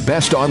 the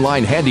best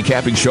online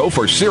handicapping show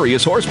for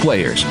serious horse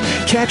players.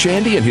 Catch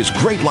Andy and his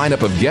great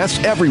lineup of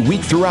guests every week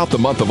throughout the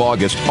month of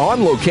August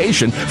on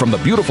location from the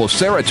beautiful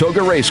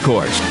Saratoga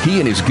Racecourse. He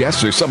and his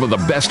guests are some of the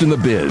best in the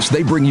biz.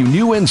 They bring you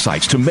new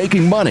insights to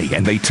making money,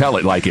 and they tell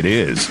it like it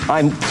is.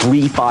 I'm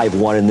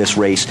 3-5-1 in this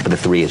race, but the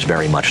 3 is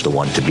very much the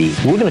one to beat.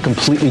 We're going to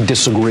completely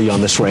disagree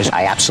on this race.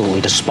 I absolutely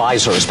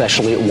despise her,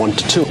 especially at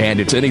 1-2. And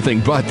it's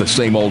anything but the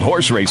same old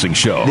horse racing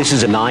show. This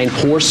is a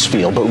 9-horse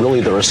field, but really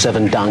there are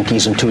 7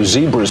 donkeys and 2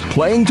 zebras.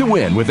 Playing to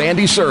Win with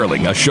Andy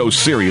Serling, a show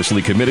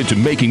seriously committed to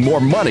making more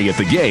money at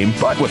the game,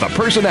 but with a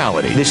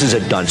personality. This is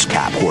a dunce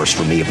cap horse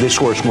for me. If this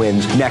horse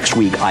wins, next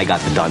week I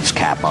got the dunce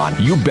cap on.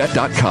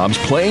 YouBet.com's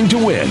Playing to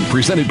Win,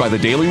 presented by the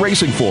Daily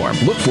Racing Form.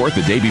 Look for it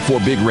the day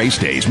before big race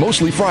days,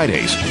 mostly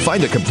Fridays.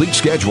 Find a complete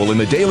schedule in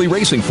the Daily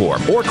Racing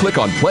Form or click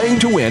on Playing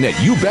to Win at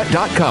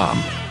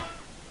YouBet.com.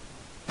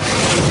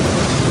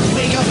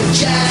 Wake up and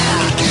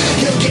Jack,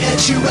 he'll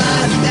get you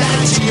right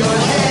back to your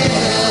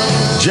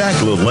head.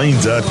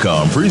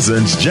 JackLaLanne.com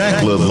presents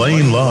Jack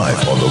LaLanne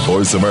Live on the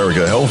Voice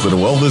America Health and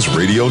Wellness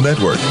Radio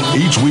Network.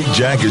 Each week,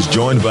 Jack is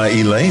joined by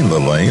Elaine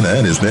LaLanne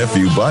and his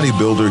nephew,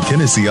 bodybuilder,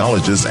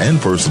 kinesiologist, and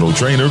personal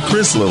trainer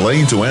Chris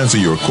LaLanne to answer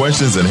your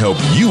questions and help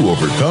you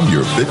overcome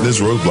your fitness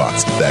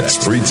roadblocks.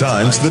 That's 3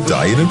 times the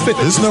diet and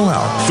fitness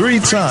know-how, 3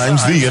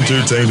 times the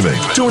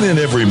entertainment. Tune in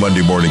every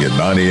Monday morning at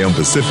 9 a.m.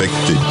 Pacific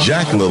to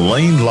Jack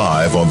LaLanne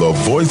Live on the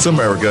Voice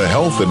America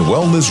Health and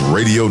Wellness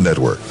Radio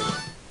Network.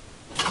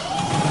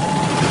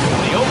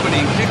 The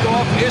opening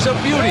kickoff is a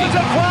beauty. It's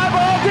a fly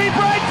ball deep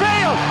right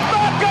field.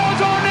 Back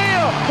goes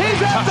O'Neal. He's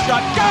at the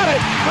shot. Got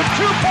it with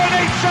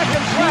 2.8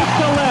 seconds left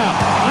to left.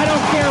 I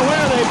don't care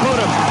where they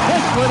put him.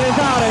 This one is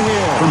out of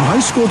here. From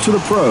high school to the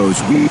pros,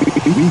 we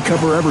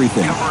cover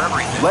everything.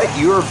 Let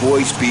your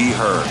voice be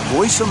heard.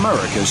 Voice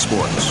America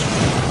Sports.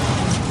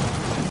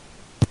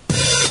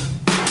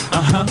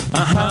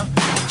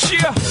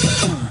 Cheer.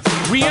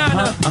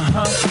 Rihanna.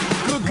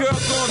 Good girl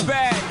going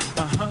bad.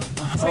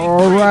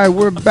 All right,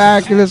 we're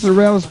back. This is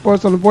Ray Ellis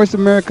Sports on the Voice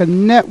America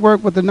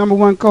Network with the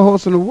 #1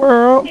 co-host in the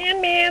world.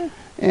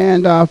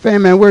 And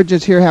Fan Man, we're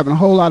just here having a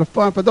whole lot of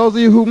fun. For those of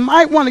you who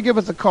might want to give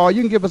us a call,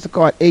 you can give us a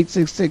call at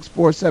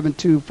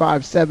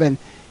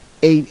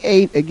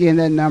 866-472-5788. Again,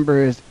 that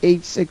number is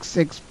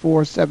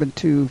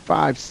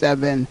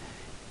 866-472-5788.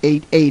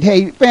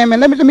 Hey, Fan Man,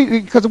 let me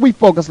because we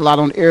focus a lot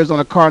on the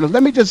Arizona Cardinals.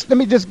 Let me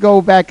just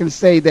go back and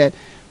say that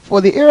for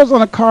the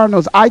Arizona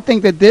Cardinals, I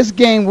think that this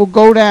game will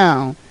go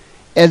down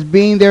as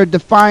being their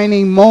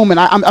defining moment.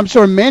 I'm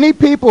sure many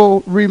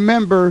people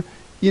remember,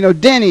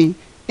 Denny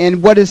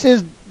and what is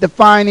his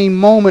defining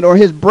moment or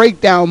his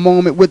breakdown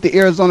moment with the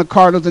Arizona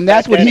Cardinals, and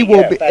that's what he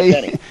will be.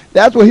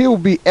 That's what he will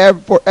be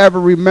forever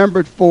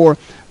remembered for.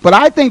 But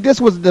I think this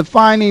was a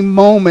defining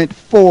moment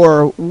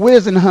for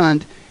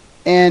Whisenhunt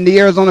and the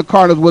Arizona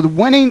Cardinals with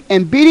winning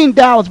and beating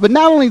Dallas. But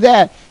not only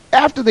that,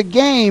 after the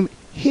game,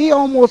 he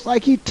almost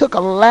like he took a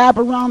lap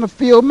around the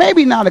field,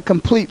 maybe not a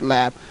complete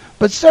lap,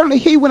 but certainly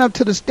he went up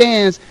to the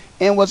stands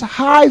and was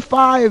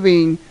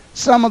high-fiving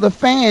some of the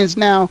fans.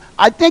 Now,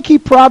 I think he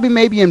probably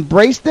maybe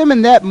embraced them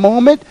in that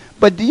moment,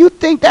 but do you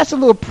think that's a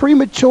little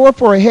premature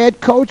for a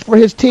head coach for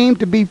his team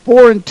to be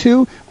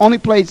 4-2, only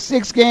played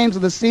 6 games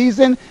of the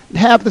season,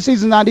 half the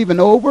season not even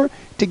over,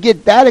 to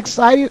get that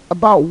excited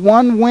about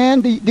one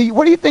win?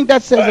 What do you think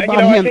that says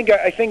about him?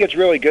 I think it's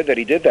really good that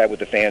he did that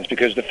with the fans,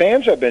 because the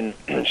fans have been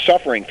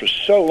suffering for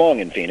so long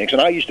in Phoenix,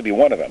 and I used to be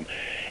one of them.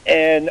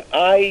 And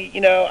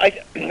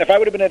if I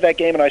would have been at that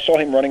game and I saw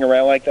him running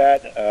around like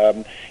that, I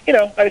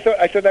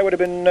thought that would have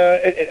been.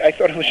 I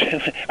thought it was.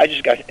 I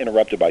just got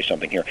interrupted by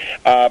something here.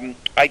 I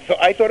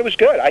thought it was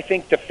good. I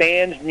think the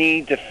fans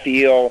need to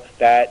feel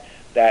that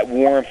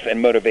warmth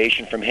and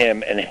motivation from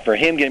him, and for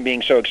him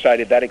being so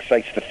excited, that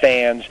excites the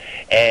fans,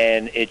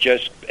 and it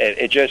just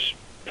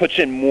puts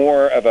in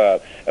more of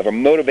a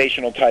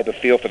motivational type of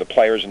feel for the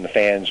players and the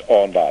fans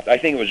all involved. I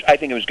think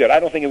it was good. I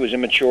don't think it was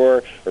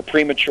immature or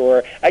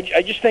premature. I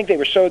just think they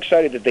were so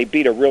excited that they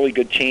beat a really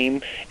good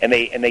team, and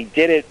they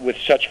did it with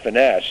such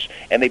finesse,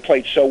 and they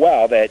played so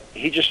well that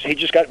he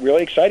just got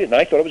really excited, and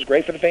I thought it was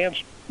great for the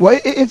fans. Well,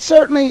 it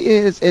certainly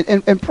is.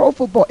 In pro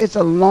football, it's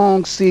a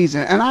long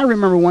season. And I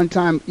remember one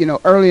time,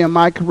 early in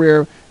my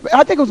career,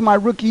 I think it was my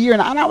rookie year,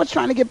 and I was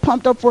trying to get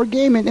pumped up for a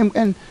game,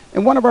 and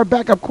one of our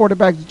backup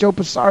quarterbacks, Joe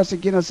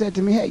Pisarcik, said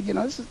to me, hey,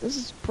 this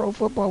is pro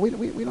football.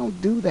 We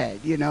don't do that,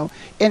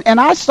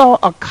 And I saw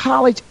a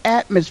college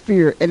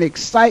atmosphere and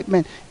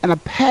excitement and a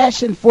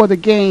passion for the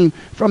game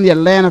from the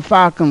Atlanta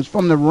Falcons,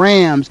 from the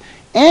Rams,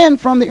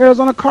 and from the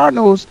Arizona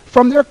Cardinals,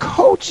 from their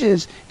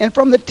coaches and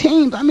from the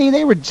teams. I mean,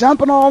 they were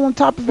jumping all on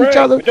top of each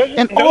other,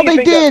 and all they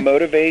did. That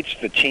motivates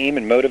the team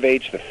and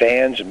motivates the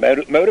fans and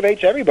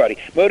motivates everybody.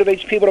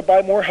 Motivates people to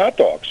buy more hot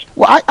dogs.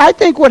 Well, I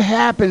think what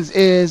happens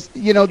is,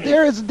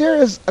 there's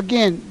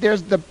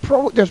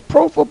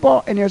pro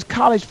football and there's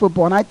college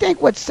football, and I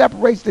think what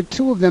separates the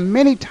two of them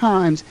many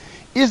times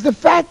is the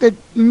fact that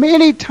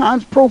many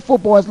times pro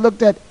football is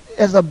looked at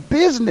as a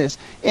business,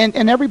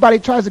 and everybody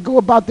tries to go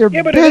about their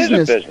business. It is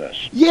a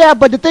business. Yeah,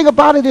 but the thing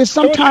about it is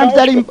sometimes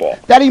that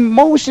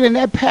emotion and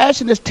that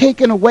passion is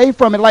taken away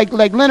from it. Like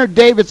Leonard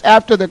Davis,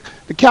 after the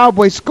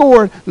Cowboys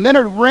scored,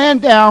 Leonard ran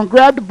down,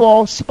 grabbed the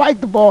ball, spiked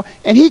the ball,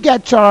 and he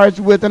got charged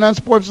with an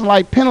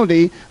unsportsmanlike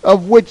penalty,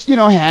 of which had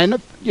some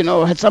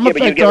effect on him.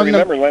 But you got to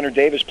remember, Leonard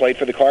Davis played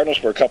for the Cardinals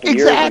for a couple of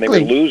years when they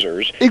were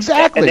losers.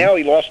 Exactly. And now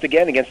he lost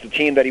again against the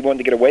team that he wanted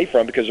to get away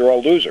from because they're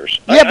all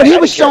losers. Yeah, but he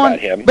was showing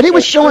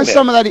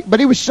some of that. But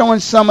he was showing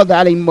some of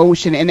that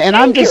emotion, and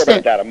I'm just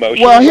saying. That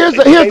emotion. Well, here's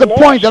the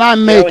point that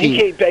I'm making.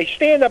 He can't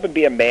stand up and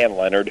be a man,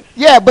 Leonard.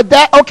 Yeah, but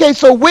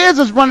so Wiz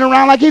is running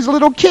around like he's a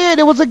little kid.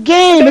 It was a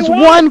game. It's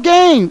one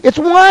game. It's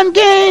one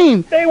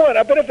game. They won.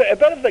 I bet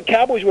if the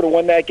Cowboys would have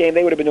won that game,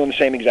 they would have been doing the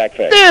same exact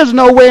thing. There's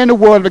no way in the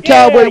world the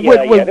Cowboys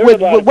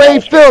with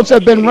Wade Phillips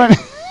have been running.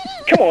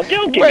 Come on,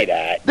 don't give me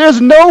that. There's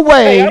no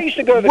way. Hey, I used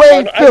to go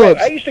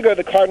to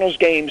the Cardinals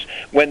games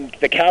when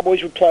the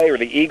Cowboys would play, or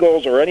the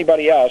Eagles, or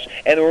anybody else,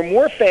 and there were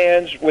more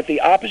fans with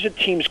the opposite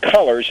team's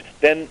colors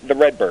than the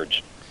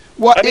Redbirds.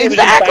 Well, I mean,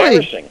 exactly. It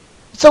was embarrassing.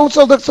 So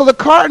the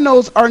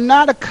Cardinals are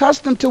not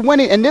accustomed to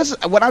winning, and this is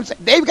what I'm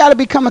saying. They've got to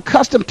become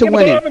accustomed to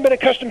winning. They haven't been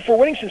accustomed for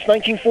winning since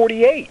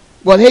 1948.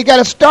 Well, they got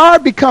to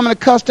start becoming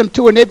accustomed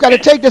to it. And they've got to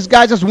take this,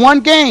 guys. It's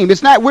one game. We're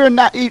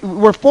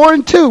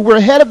 4-2. We're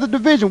ahead of the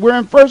division. We're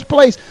in first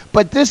place.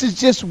 But this is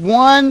just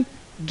one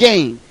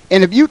game.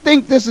 And if you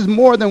think this is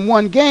more than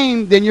one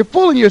game, then you're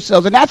fooling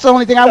yourselves. And that's the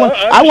only thing I want.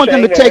 I want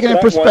them to take it in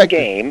perspective. One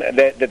game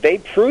that they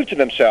prove to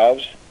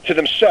themselves, to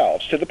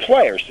the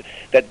players,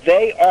 that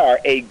they are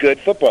a good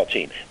football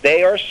team.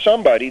 They are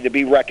somebody to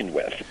be reckoned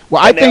with.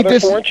 Well, I think they're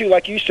this 4-2,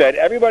 like you said.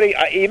 Everybody,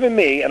 even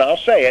me, and I'll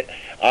say it,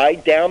 I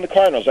downed the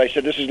Cardinals. I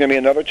said this is going to be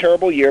another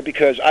terrible year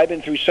because I've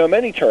been through so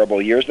many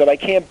terrible years that I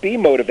can't be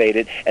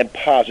motivated and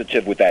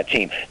positive with that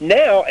team.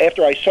 Now,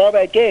 after I saw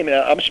that game, and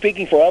I'm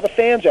speaking for all the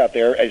fans out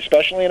there,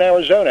 especially in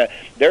Arizona,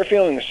 they're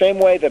feeling the same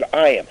way that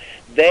I am.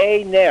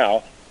 They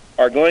now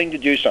are going to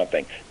do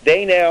something.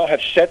 They now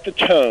have set the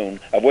tone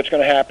of what's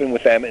going to happen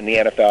with them in the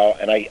NFL,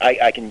 and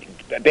I can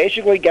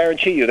basically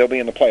guarantee you they'll be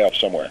in the playoffs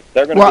somewhere.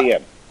 They're going to be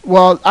in.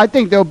 Well, I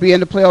think they'll be in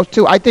the playoffs,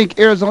 too. I think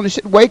Arizona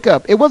should wake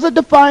up. It was a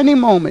defining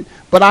moment,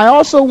 but I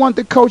also want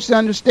the coach to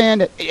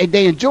understand that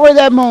they enjoy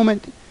that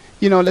moment.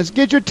 You know, let's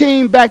get your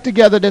team back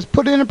together. Let's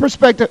put it in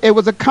perspective. It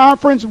was a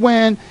conference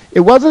win. It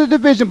wasn't a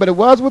division, but it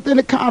was within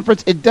the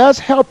conference. It does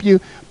help you.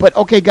 But,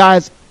 okay,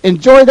 guys,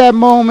 enjoy that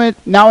moment.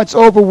 Now it's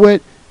over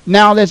with.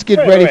 Now let's get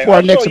ready for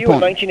our next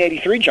opponent. I saw you in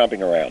 1983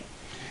 jumping around.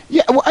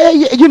 Yeah, well,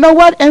 you know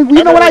what? And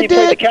you know what I did? When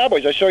you played the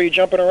Cowboys, I saw you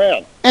jumping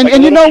around.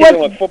 And you know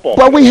what?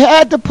 But we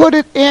had to put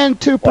it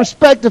into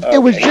perspective. Okay. It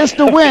was just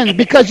a win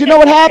because you know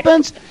what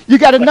happens? You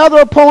got another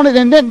opponent,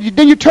 and then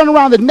you turn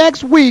around the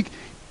next week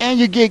and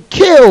you get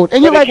killed.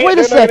 And you're like, wait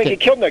a second. They're not going to get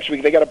killed next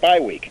week. They got a bye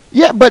week.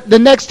 Yeah, but the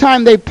next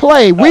time they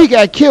play, we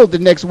got killed the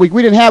next week.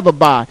 We didn't have a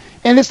bye.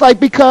 And it's like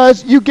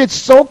because you get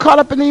so caught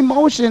up in the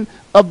emotion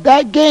of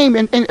that game,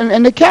 and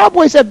the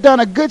Cowboys have done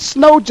a good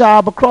snow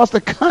job across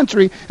the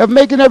country of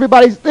making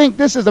everybody think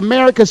this is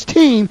America's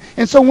team,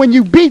 and so when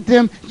you beat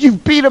them, you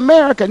beat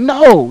America.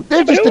 No,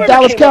 they're just the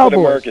Dallas Cowboys.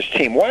 America's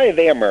team. Why are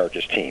they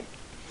America's team?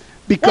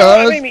 Because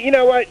well, I mean, you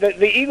know what?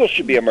 The Eagles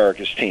should be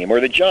America's team, or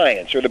the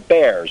Giants, or the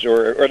Bears,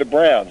 or the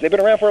Browns. They've been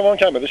around for a long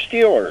time, or the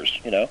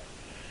Steelers, you know.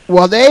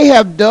 Well, they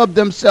have dubbed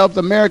themselves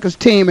America's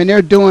team, and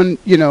they're doing,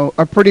 you know,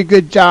 a pretty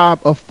good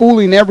job of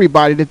fooling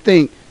everybody to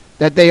think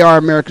that they are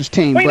America's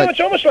team. Well, you know, it's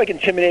almost like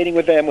intimidating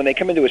with them when they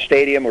come into a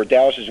stadium where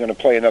Dallas is going to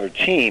play another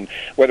team,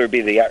 whether it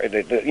be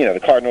the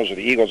Cardinals or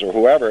the Eagles or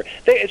whoever.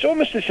 It's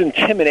almost this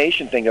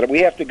intimidation thing that we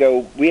have to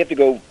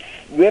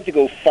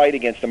go fight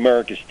against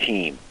America's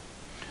team.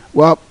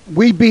 Well,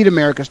 we beat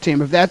America's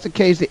team. If that's the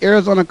case, the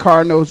Arizona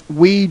Cardinals,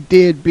 we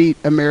did beat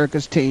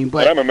America's team.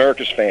 But I'm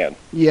America's fan.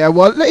 Yeah,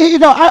 well, you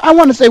know, I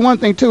want to say one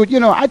thing, too.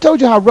 You know, I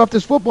told you how rough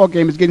this football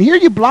game is getting. Here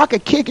you block a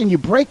kick and you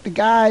break the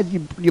guy.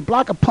 You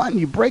block a punt and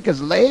you break his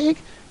leg,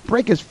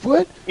 break his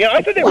foot. Yeah,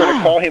 I thought they were going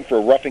to call him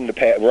for roughing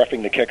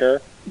the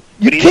kicker.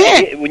 You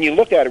can't. When you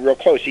looked at it real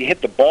close, he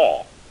hit the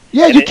ball.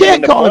 Yeah, you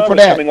can't call him for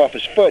that. Coming off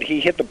his foot,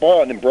 he hit the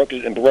ball and then broke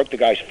the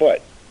guy's foot.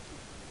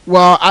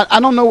 Well,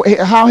 I don't know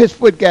how his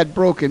foot got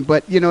broken,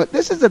 but you know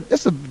this is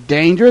a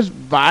dangerous,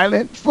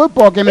 violent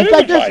football game. In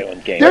fact,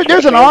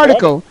 there's an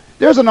article.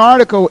 There's an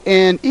article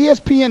in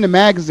ESPN the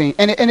magazine,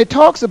 and it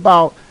talks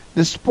about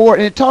the sport,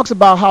 and it talks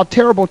about how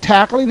terrible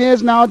tackling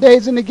is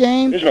nowadays in the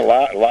game. There's been a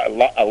lot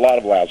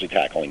of lousy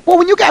tackling. Well,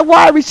 when you got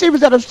wide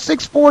receivers that are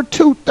 6'4",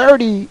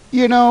 230,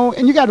 you know,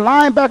 and you got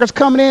linebackers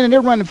coming in and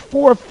they're running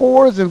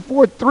 4.4s and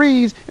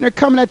 4.3s, and they're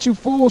coming at you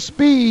full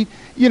speed.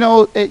 You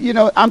know,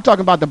 I'm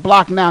talking about the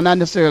block now, not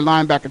necessarily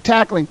linebacker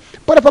tackling.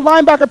 But if a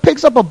linebacker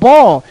picks up a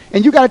ball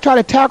and you got to try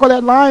to tackle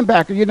that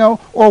linebacker, you know,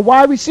 or a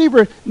wide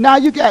receiver, now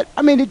you got.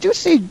 I mean, did you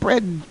see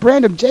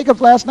Brandon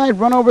Jacobs last night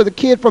run over the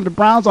kid from the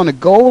Browns on the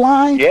goal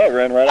line? Yeah,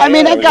 ran right. I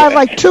mean, that guy's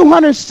like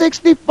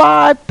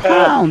 265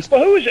 pounds.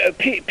 Well, who was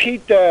Pete?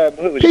 Pete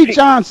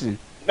Johnson.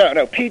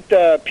 No, Pete.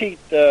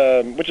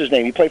 What's his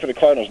name? He played for the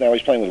Cardinals. Now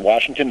he's playing with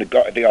Washington,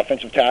 the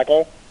offensive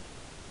tackle.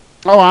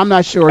 Oh, I'm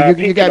not sure.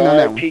 You got me on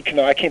that one. Pete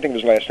Canard, I can't think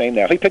of his last name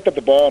now. He picked up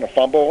the ball on a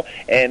fumble,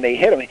 and they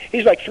hit him.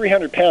 He's like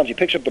 300 pounds. He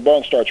picks up the ball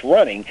and starts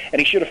running, and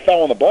he should have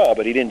fell on the ball,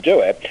 but he didn't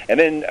do it. And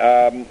then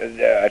I'm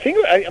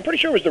pretty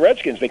sure it was the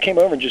Redskins. They came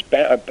over and just,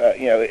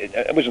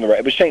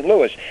 it was St.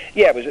 Louis.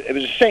 Yeah, it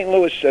was a St.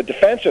 Louis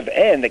defensive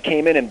end that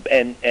came in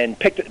and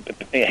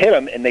hit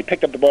him, and they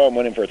picked up the ball and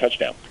went in for a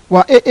touchdown.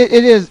 Well,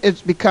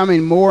 it's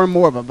becoming more and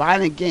more of a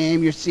violent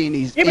game. You're seeing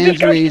these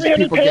injuries.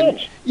 People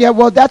getting. Yeah,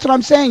 well, that's what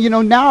I'm saying. You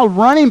know, now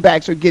running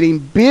backs are getting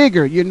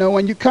bigger. You know,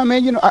 when you come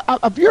in, you know,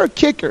 if you're a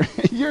kicker,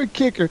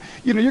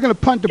 you know, you're going to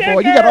punt the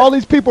ball. You got all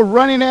these people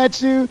running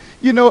at you.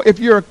 You know, if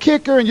you're a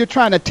kicker and you're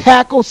trying to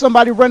tackle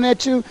somebody running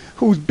at you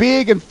who's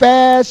big and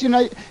fast, you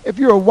know, if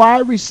you're a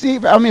wide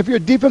receiver, if you're a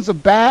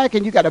defensive back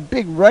and you got a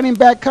big running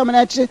back coming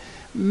at you,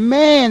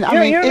 man,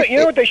 you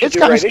know what they should do,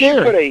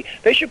 right?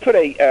 They should put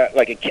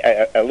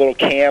a little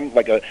cam,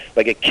 like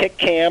a kick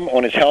cam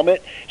on his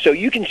helmet, so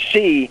you can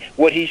see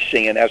what he's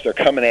seeing as they're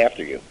coming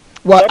after you.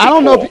 Well, I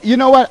don't know if you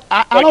know what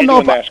I don't know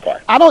if NASCAR.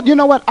 I don't. You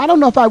know what? I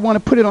don't know if I want to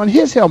put it on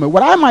his helmet.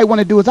 What I might want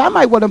to do is I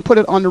might want to put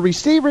it on the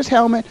receiver's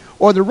helmet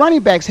or the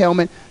running back's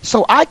helmet,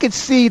 so I could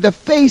see the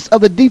face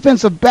of the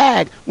defensive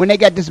back when they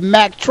got this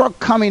Mack truck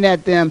coming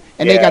at them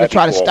and they got to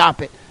try to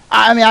stop it.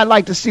 I mean, I'd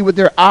like to see what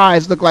their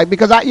eyes look like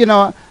because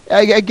again.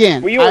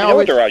 Well, you already know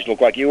what their eyes look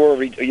like. You've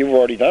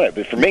already done it.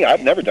 But for me,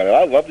 I've never done it.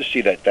 I'd love to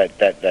see that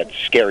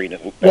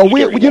scariness. Well,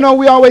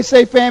 we always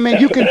say, Fan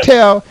Man, you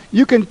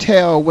can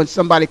tell when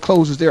somebody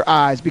closes their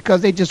eyes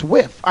because they just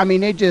whiff. I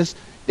mean, they just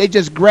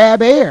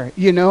grab air,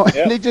 Yep.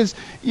 They just,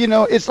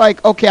 it's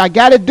like, okay, I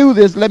got to do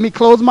this. Let me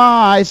close my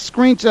eyes,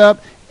 scrunch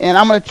up, and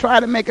I'm going to try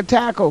to make a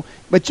tackle.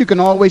 But you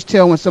can always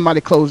tell when somebody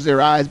closes their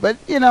eyes. But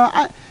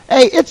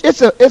hey,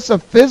 it's a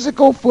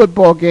physical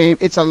football game.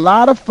 It's a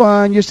lot of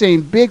fun. You're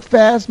seeing big,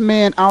 fast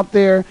men out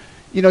there,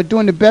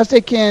 doing the best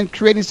they can,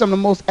 creating some of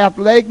the most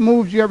athletic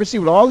moves you ever see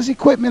with all this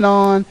equipment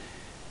on.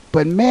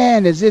 But,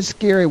 man, is it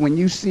scary when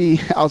you see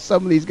how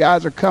some of these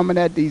guys are coming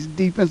at these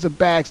defensive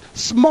backs,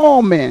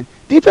 small men.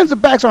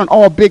 Defensive backs aren't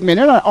all big men.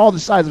 They're not all the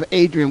size of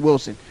Adrian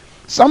Wilson.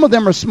 Some of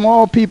them are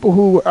small people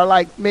who are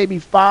like maybe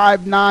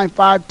 5'9",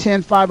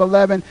 5'10",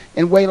 5'11",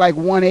 and weigh like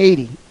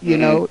 180.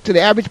 To the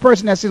average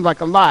person, that seems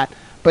like a lot.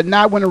 But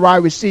not when a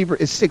wide receiver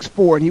is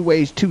 6'4" and he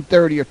weighs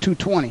 230 or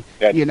 220,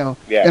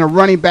 And a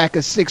running back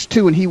is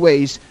 6'2" and he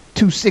weighs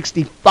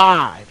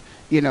 265,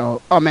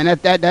 Oh, man,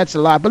 that's a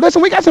lot. But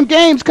listen, we got some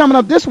games coming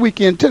up this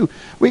weekend, too.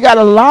 We got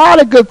a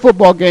lot of good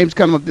football games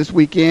coming up this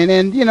weekend.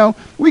 And,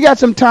 we got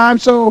some time.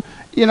 So,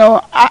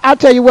 I'll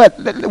tell you what,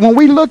 when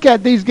we look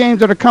at these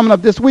games that are coming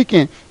up this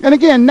weekend, and,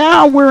 again,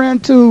 now we're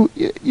into,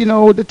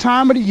 the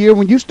time of the year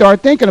when you start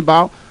thinking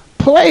about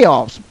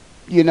playoffs,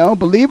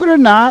 believe it or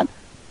not,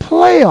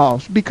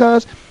 playoffs,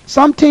 because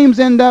some teams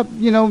end up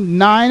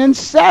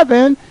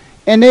 9-7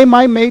 and they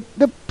might make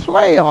the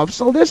playoffs.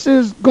 So this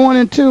is going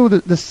into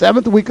the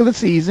seventh week of the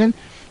season,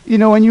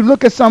 and you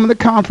look at some of the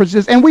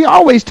conferences, and we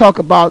always talk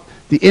about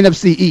the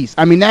NFC East.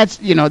 I mean, that's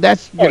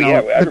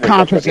the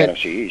conference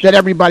that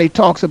everybody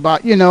talks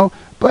about,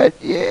 but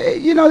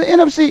the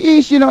NFC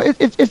East,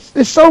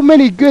 it's so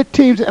many good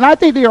teams, and I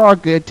think there are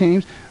good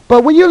teams.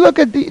 But when you look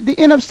at the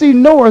NFC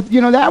North,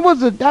 that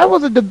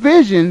was a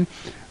division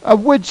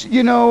of which,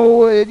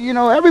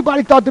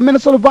 everybody thought the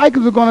Minnesota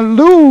Vikings were going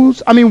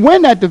to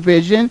win that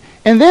division.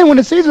 And then when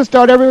the season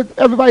started,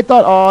 everybody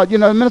thought, the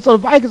Minnesota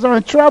Vikings are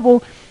in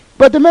trouble.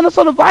 But the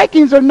Minnesota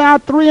Vikings are now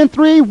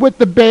 3-3 with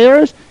the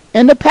Bears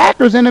and the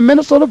Packers, and the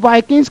Minnesota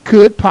Vikings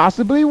could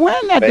possibly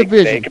win that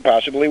division. They could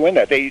possibly win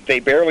that. They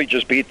barely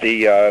just beat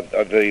the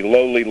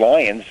lowly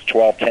Lions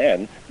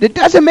 12-10. It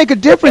doesn't make a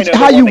difference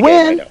how you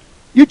win.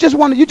 You just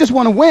want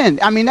to win.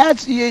 I mean,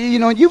 that's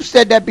you've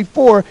said that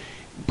before.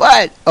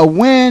 But a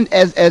win,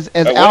 as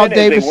Al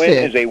Davis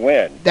said, is a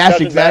win. That's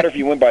doesn't exactly, matter if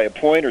you win by a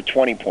point or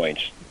 20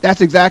 points.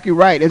 That's exactly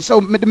right. And so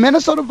the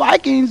Minnesota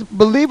Vikings,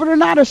 believe it or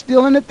not, are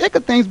still in the thick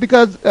of things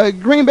because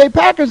Green Bay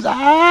Packers,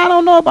 I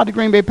don't know about the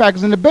Green Bay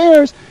Packers. And the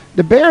Bears,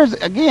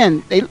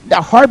 again,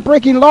 the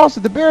heartbreaking loss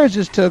that the Bears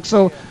just took.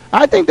 So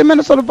I think the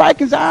Minnesota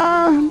Vikings,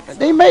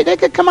 they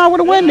could come out with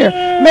a win there.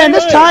 Man,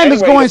 this time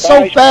is going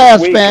so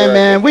fast,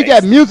 man. We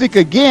got music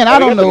again. I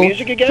don't know.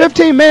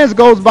 15 minutes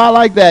goes by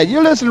like that.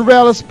 You're listening to Ray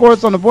Ellis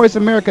Sports on the Voice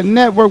America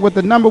Network with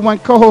the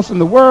 #1 co-host in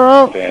the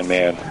world. Fan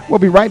Man. We'll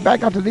be right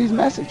back after these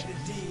messages.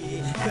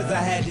 Cause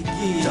I had to give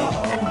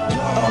I'm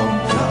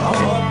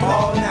up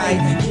all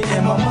night,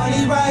 getting my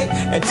money right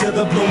until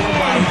the blue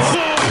lights.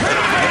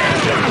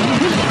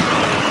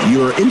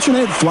 Your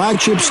internet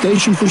flagship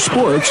station for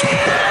sports.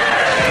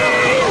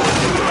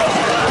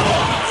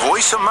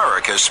 Voice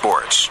America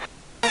Sports.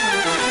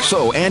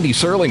 So Andy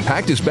Serling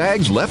packed his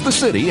bags, left the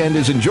city, and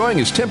is enjoying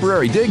his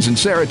temporary digs in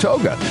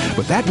Saratoga.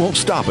 But that won't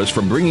stop us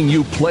from bringing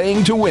you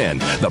Playing to Win,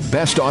 the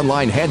best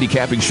online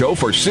handicapping show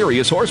for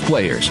serious horse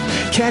players.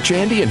 Catch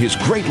Andy and his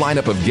great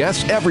lineup of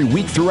guests every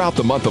week throughout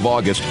the month of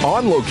August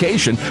on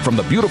location from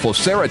the beautiful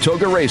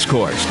Saratoga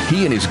Racecourse.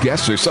 He and his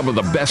guests are some of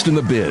the best in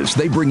the biz.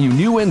 They bring you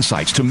new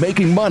insights to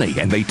making money,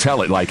 and they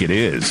tell it like it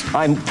is.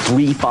 I'm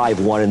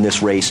 3-5-1 in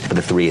this race, but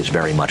the 3 is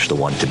very much the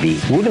one to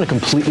beat. We're going to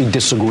completely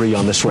disagree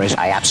on this race.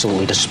 I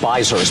absolutely despise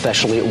her,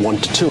 especially at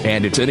 1-2.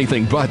 And it's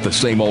anything but the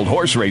same old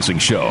horse racing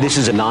show. This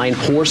is a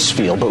 9-horse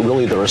field, but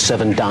really there are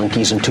 7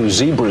 donkeys and 2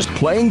 zebras.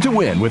 Playing to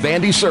Win with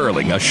Andy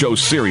Serling, a show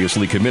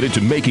seriously committed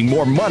to making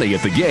more money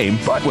at the game,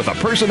 but with a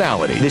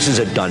personality. This is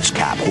a dunce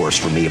cap horse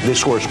for me. If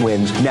this horse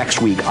wins, next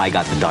week I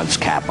got the dunce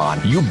cap on.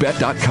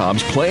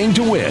 YouBet.com's Playing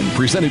to Win,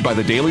 presented by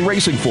the Daily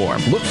Racing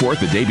Form. Look for it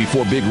the day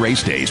before big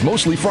race days,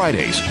 mostly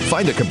Fridays.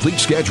 Find a complete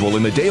schedule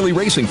in the Daily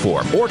Racing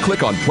Form or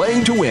click on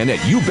Playing to Win at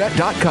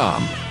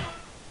YouBet.com.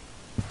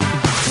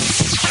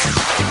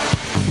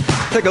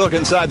 Take a look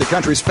inside the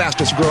country's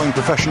fastest-growing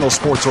professional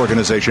sports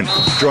organization.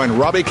 Join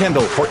Robbie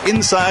Kendall for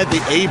Inside the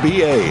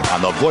ABA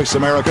on the Voice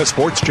America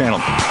Sports Channel.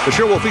 The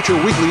show will feature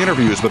weekly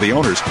interviews with the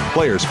owners,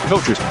 players,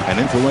 coaches, and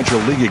influential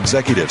league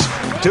executives.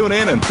 Tune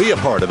in and be a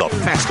part of the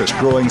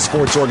fastest-growing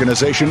sports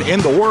organization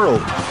in the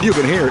world. You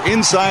can hear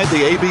Inside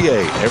the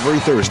ABA every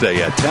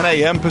Thursday at 10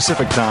 a.m.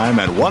 Pacific Time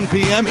and 1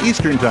 p.m.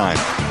 Eastern Time,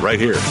 right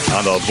here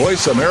on the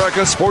Voice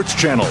America Sports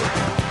Channel.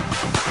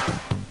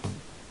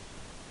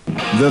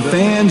 The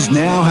fans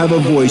now have a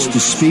voice to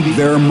speak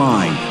their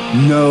mind.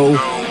 No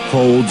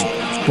holds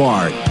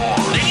barred.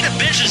 They need to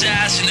bench his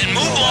ass and then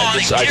move on.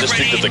 I just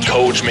think that the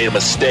coach made a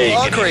mistake.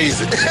 All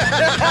crazy.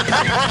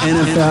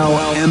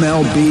 NFL,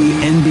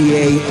 MLB,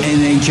 NBA,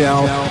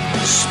 NHL.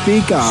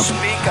 Speak up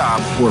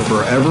or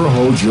forever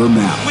hold your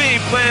mouth. We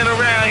ain't playing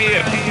around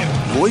here.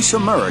 Voice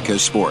America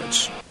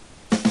Sports.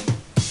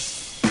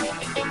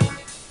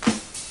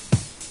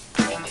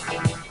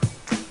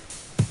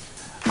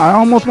 I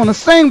almost want to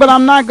sing, but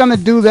I'm not going to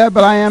do that.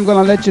 But I am going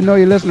to let you know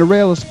you listen to Ray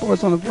Ellis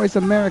Sports on the Voice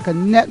America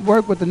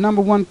Network with the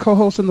 #1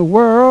 co-host in the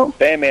world.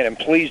 Fan Man, and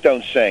please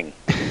don't sing.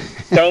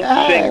 Don't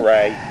sing,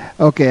 Ray.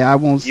 Okay, I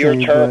won't You're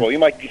sing. terrible. You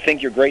might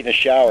think you're great in the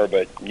shower,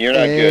 but you're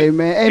not good.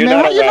 Man. You're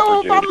not a you rapper,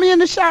 know dude. about me in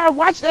the shower?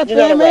 Watch that You're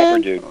thing, not a rapper,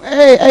 man. dude.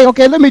 Hey,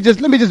 okay. Let me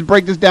just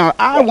break this down.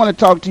 I want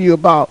to talk to you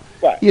about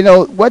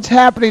what's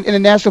happening in the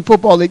National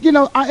Football League.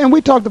 And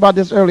we talked about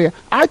this earlier.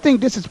 I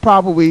think this is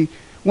probably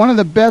one of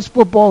the best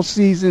football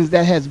seasons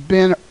that has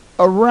been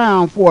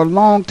around for a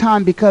long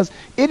time because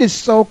it is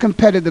so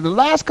competitive. The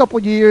last couple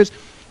of years,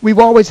 we've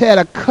always had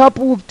a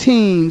couple of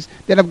teams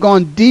that have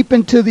gone deep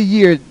into the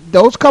year.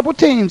 Those couple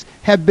teams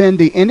have been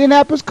the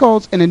Indianapolis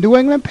Colts and the New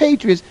England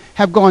Patriots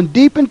have gone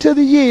deep into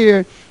the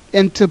year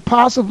into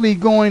possibly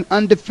going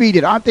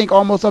undefeated. I think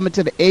almost up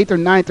into the 8th or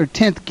 9th or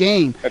 10th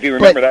game. If you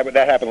remember,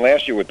 that happened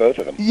last year with both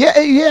of them.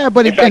 Yeah,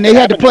 but in fact, and they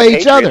had to play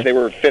each other. They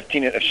were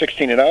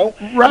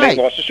 16-0, right? And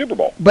they lost the Super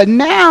Bowl. But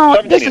now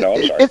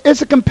 17-0,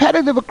 it's a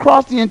competitive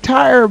across the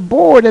entire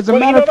board. As a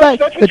matter of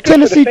fact, that's the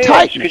Tennessee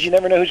Titans, because you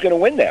never know who's going to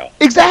win now.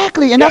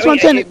 Exactly, and that's what I'm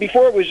saying.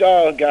 Before it was,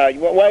 oh God,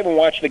 well, I haven't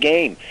watched the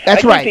game.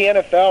 That's right. I think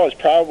the NFL has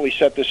probably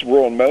set this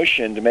rule in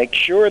motion to make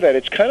sure that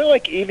it's kind of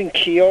like even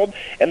keeled,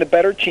 and the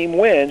better team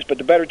wins, but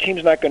the better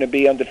team's not going to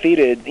be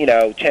undefeated,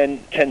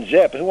 10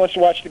 zip. Who wants to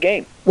watch the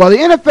game? Well, the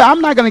NFL,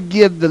 I'm not going to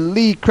give the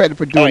league credit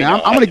for doing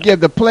that. I'm going to give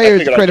the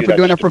players credit for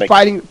doing it, for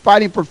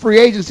fighting for free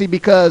agency,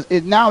 because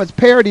now it's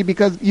parity,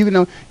 because you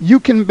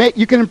can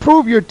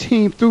improve your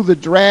team through the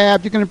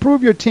draft, you can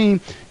improve your team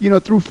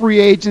through free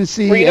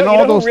agency and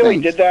all those things. Who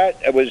really did that?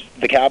 It was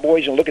the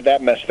Cowboys, and look at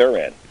that mess they're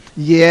in.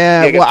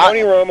 Yeah, you got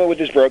Tony Romo with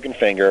his broken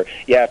finger.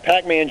 You have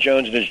Pac-Man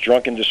Jones in his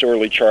drunken,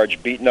 disorderly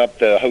charge beating up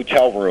the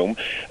hotel room.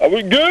 Well,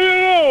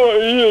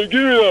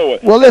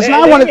 listen,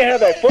 I want to. You have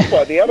that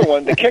football, the other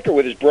one, the kicker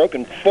with his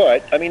broken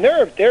foot. I mean,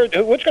 they're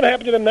what's going to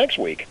happen to them next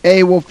week?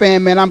 Hey, well,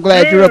 fan man, I'm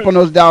glad you're up on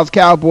those Dallas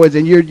Cowboys,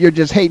 and you're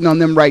just hating on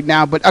them right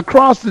now. But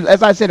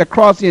as I said,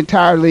 across the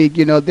entire league,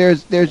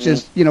 there's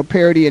just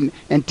parity and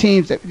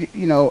teams that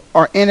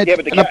are in it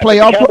in a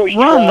playoff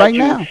run right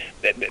now.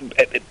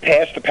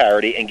 Pass the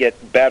parity and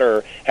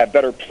have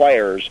better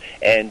players,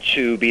 and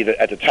to be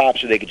at the top,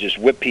 so they could just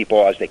whip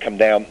people as they come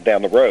down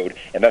the road,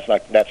 and that's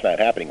not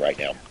happening right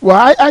now.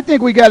 Well, I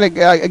think we got a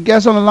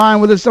guest on the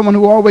line with us, someone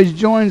who always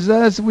joins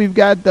us. We've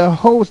got the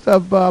host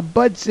of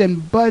Butts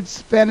and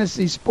Butts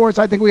Fantasy Sports.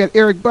 I think we got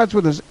Eric Butts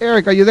with us.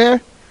 Eric, are you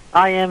there?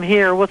 I am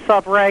here. What's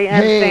up, Ray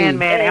and Fan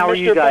Man? How are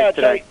you guys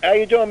today? How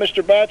you doing,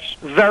 Mr. Butts?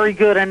 Very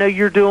good. I know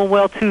you're doing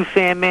well too,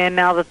 Fan Man.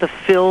 Now that the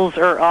Phils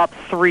are up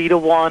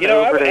 3-1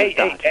 over those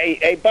guys.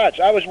 Hey,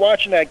 Butts. I was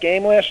watching that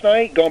game last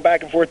night, going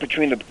back and forth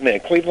between the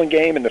Cleveland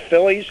game and the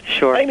Phillies.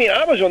 Sure. I mean,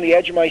 I was on the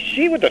edge of my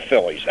seat with the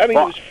Phillies. I mean,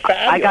 it was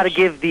fabulous. I got to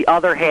give the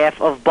other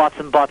half of Butts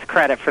and Butts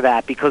credit for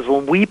that, because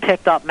when we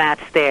picked up Matt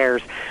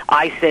Stairs,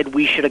 I said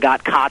we should have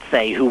got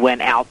Kotsay, who went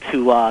out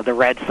to the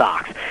Red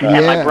Sox.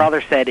 And my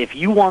brother said, if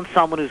you want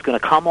someone who's going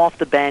to come off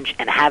the bench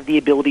and have the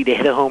ability to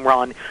hit a home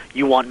run,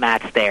 you want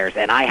Matt Stairs.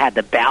 And I had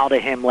to bow to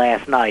him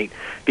last night,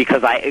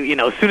 because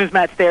as soon as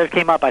Matt Stairs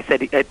came up, I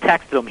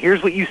texted him,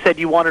 here's what you said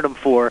you wanted him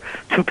for.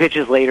 2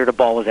 pitches later, the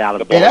ball was out of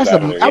the ball.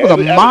 That was a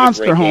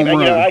monster home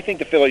run. I think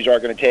the Phillies are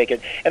going to take it.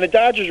 And the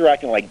Dodgers are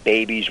acting like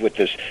babies with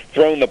this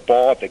throwing the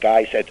ball at the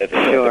guy.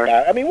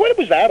 I mean, what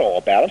was that all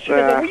about? I'm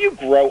saying, will you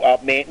grow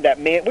up, man? That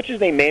man, what's his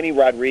name, Manny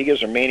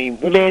Rodriguez or Manny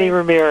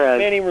Ramirez.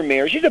 Manny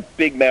Ramirez. He's a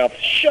big mouth.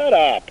 Shut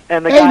up.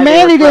 And the guy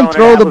Manny didn't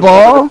throw the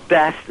ball.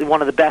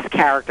 One of the best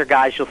character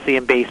guys you'll see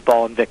in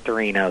baseball in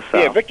Victorino. So.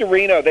 Yeah,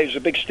 Victorino, there was a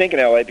big stink in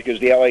L.A. because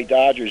the L.A.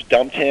 Dodgers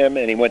dumped him,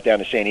 and he went down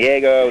to San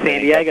Diego.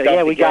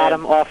 We got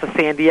him off of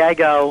San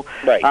Diego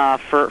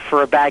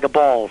for a bag of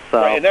balls.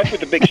 So. Right, and that's what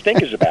the big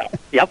stink is about.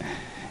 Yep.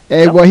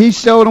 Hey, well, he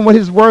showed him what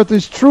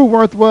his true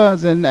worth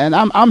was, and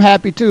I'm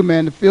happy too,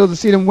 man. The Phils to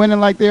see them winning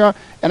like they are,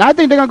 and I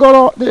think they're gonna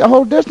go the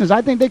whole distance.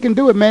 I think they can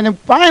do it, man. And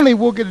finally,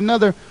 we'll get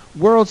another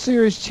World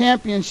Series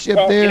championship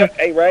there.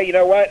 Hey, Ray, you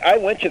know what? I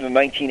went to the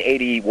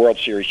 1980 World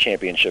Series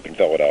championship in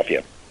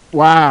Philadelphia.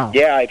 Wow.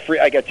 Yeah,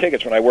 I got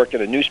tickets when I worked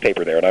at a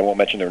newspaper there, and I won't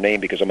mention their name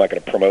because I'm not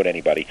going to promote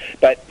anybody.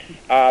 But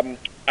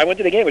I went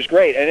to the game. It was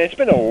great, and it's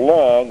been a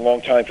long,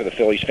 long time for the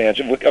Phillies fans.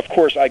 Of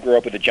course, I grew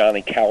up with the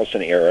Johnny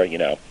Callison era,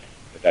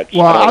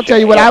 Well, I'll tell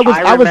you what, I was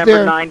there. I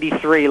remember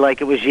 93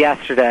 like it was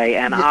yesterday,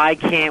 and I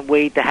can't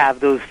wait to have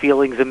those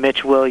feelings of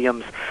Mitch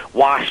Williams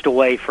washed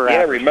away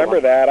forever. Yeah,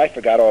 remember that? I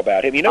forgot all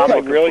about him. You know what I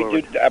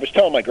really do? I was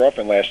telling my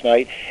girlfriend last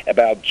night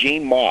about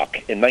Gene Mauch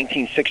in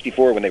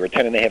 1964 when they were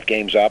 10.5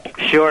 games up.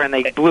 Sure, and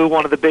they blew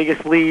one of the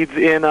biggest leads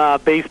in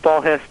baseball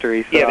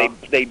history. So. Yeah,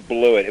 they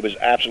blew it. It was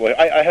absolutely.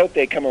 I hope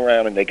they come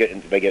around and they get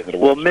into the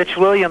World Well, Mitch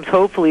Williams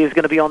hopefully is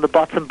going to be on the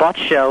Butts and Butts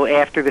show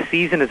after the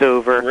season is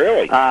over.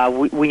 Really?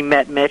 We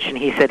met Mitch, and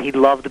he said he'd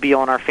love to be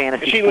on our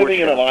fantasy. Is he sports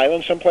living show. in an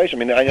island someplace? I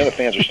mean, I know the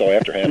fans are still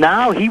after him.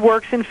 No, he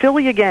works in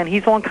Philly again.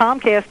 He's on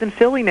Comcast in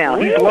Philly now.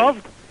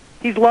 Really?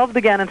 He's loved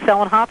again and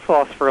selling hot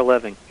sauce for a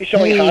living. He's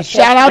selling hot sauce.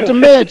 Shout out to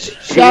Mitch.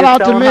 Shout out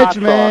to Mitch,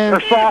 man.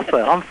 Or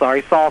salsa. I'm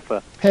sorry,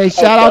 salsa. Hey,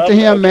 shout out to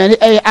him, man.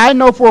 Hey, I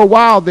know for a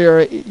while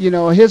there,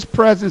 his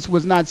presence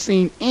was not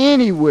seen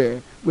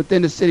anywhere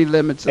within the city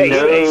limits of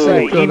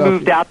Philadelphia. He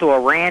moved out to a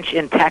ranch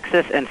in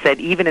Texas and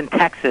said even in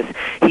Texas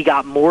he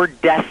got more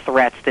death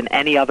threats than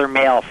any other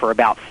male for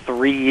about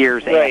 3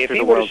 years after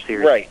the World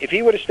Series. Right. If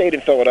he would have stayed in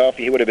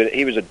Philadelphia,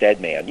 he was a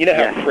dead man. You know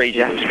how crazy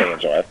those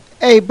fans are.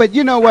 Hey, but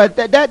you know what?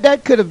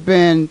 That could have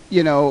been,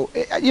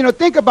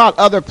 think about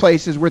other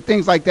places where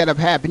things like that have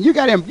happened. You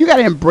got to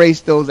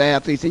embrace those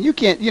athletes, and you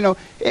can't,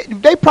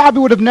 they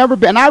probably would have never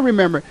been. I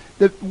remember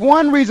the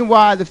one reason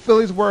why the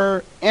Phillies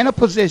were in a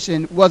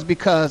position was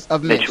because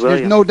of Mitch.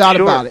 There's no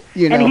doubt about it.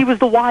 And he was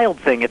the wild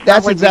thing. It's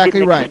That's not like exactly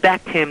we didn't right.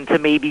 expect him to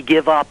maybe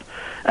give up,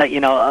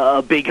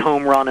 a big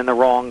home run in the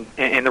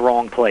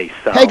wrong place.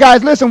 So. Hey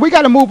guys, listen, we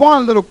got to move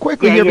on a little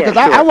quickly here because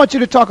sure. I want you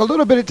to talk a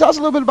little bit. Tell us a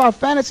little bit about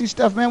fantasy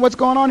stuff, man. What's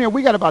going on here?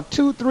 We got about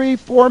 2, 3,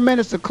 4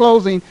 minutes to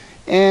closing.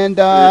 And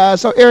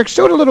so, Eric,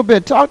 shoot a little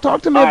bit. Talk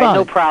to me about it.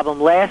 No problem.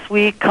 Last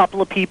week, a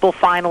couple of people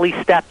finally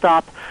stepped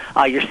up.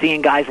 You're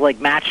seeing guys like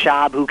Matt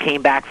Schaub, who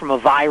came back from a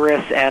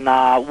virus and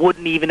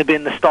wouldn't even have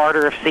been the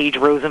starter if Sage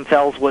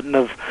Rosenfels wouldn't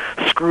have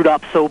screwed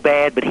up so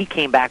bad. But he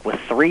came back with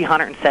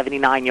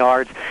 379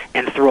 yards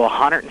and threw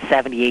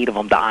 178 of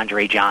them to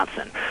Andre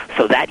Johnson.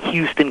 So that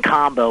Houston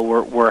combo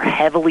were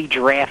heavily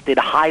drafted,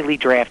 highly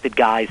drafted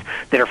guys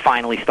that are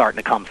finally starting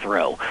to come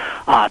through.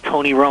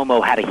 Tony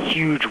Romo had a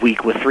huge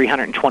week with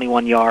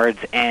 321 yards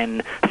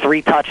and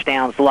 3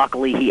 touchdowns.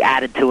 Luckily, he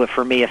added to it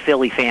for me, a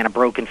Philly fan, a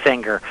broken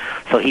finger.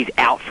 So he's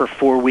out for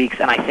 4 weeks.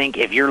 And I think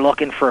if you're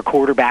looking for a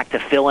quarterback to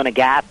fill in a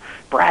gap,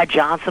 Brad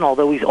Johnson,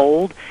 although he's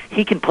old,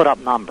 he can put up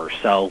numbers.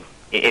 So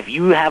if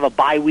you have a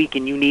bye week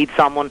and you need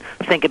someone,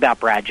 think about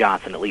Brad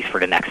Johnson, at least for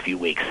the next few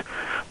weeks.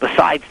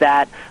 Besides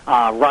that,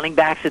 running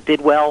backs that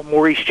did well,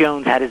 Maurice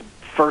Jones had his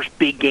first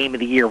big game of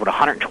the year with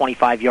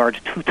 125 yards,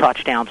 2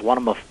 touchdowns, one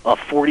of them a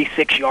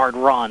 46-yard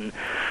run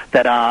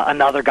that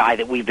another guy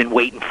that we've been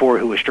waiting for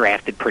who was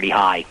drafted pretty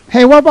high.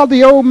 Hey, what about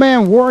the old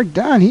man, Warwick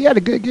Dunn? He had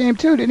a good game,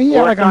 too, didn't he?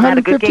 Warwick Dunn had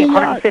a good game,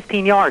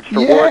 115 yards for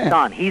Warwick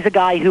Dunn. He's a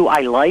guy who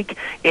I like.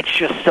 It's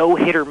just so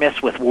hit or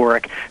miss with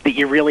Warwick that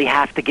you really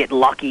have to get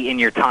lucky in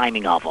your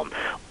timing of him.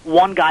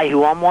 One guy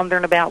who I'm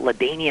wondering about,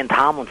 LaDainian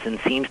Tomlinson,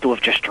 seems to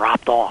have just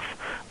dropped off.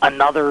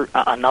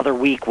 Another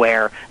week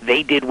where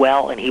they did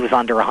well and he was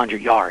under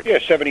 100 yards. Yeah,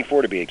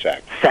 74 to be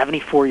exact.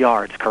 74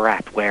 yards,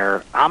 correct.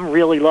 Where I'm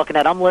really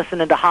I'm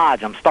listening to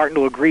Hodge. I'm starting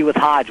to agree with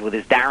Hodge with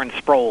his Darren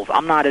Sproles.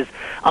 I'm not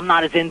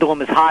as into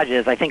him as Hodge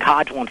is. I think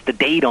Hodge wants to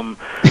date him,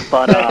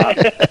 but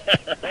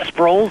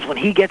Sproles, when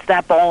he gets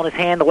that ball in his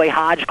hand, the way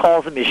Hodge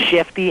calls him is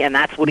shifty, and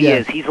that's what he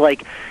is. He's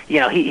like,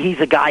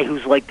 he's a guy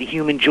who's like the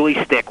human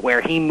joystick,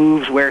 where he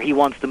moves where he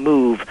wants to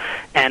move,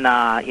 and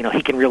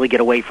he can really get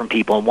away from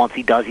people. And once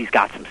he does, he's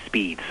got some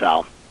speed.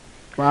 So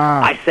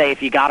wow. I say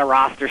if you got a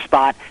roster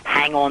spot,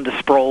 hang on to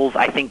Sproles.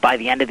 I think by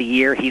the end of the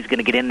year, he's going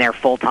to get in there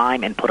full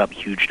time and put up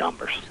huge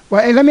numbers.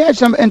 Well, hey, let me ask you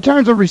something. In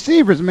terms of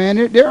receivers,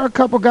 man, there are a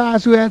couple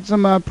guys who had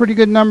some pretty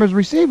good numbers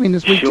receiving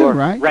this week too,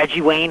 right?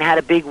 Reggie Wayne had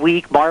a big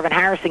week. Marvin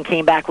Harrison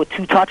came back with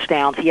 2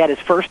 touchdowns. He had his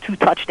first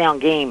 2-touchdown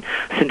game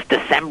since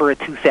December of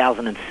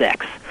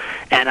 2006.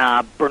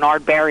 And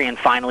Bernard Berrien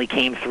finally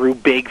came through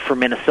big for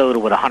Minnesota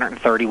with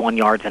 131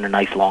 yards and a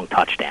nice long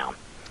touchdown.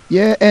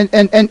 Yeah,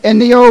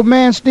 and the old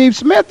man, Steve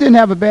Smith, didn't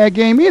have a bad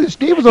game either.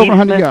 Steve was over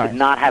 100 yards. Did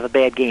not have a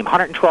bad game,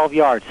 112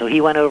 yards, so he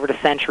went over the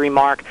century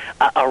mark.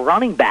 A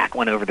running back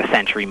went over the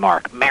century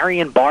mark.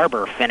 Marion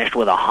Barber finished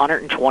with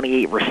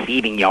 128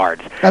 receiving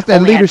yards. That's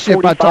that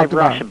leadership I talked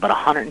rushing, about. But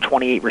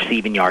 128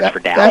 receiving yards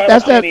for Dallas.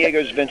 That's San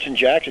Diego's Vincent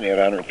Jackson. He had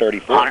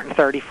 134.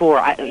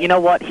 134. You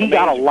know what? He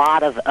got a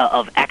lot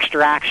of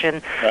extra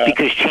action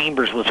because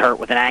Chambers was hurt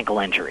with an ankle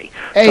injury.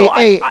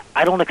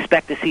 I don't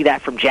expect to see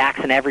that from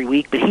Jackson every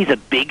week, but he's a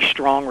big,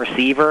 strong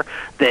receiver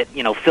that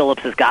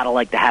Phillips has got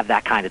to have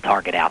that kind of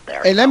target out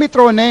there. Hey, let me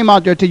throw a name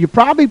out there to you.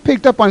 Probably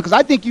picked up on because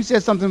I think you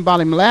said something about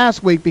him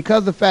last week because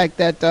of the fact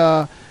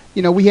that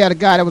you know, we had a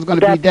guy that was going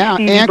to be down,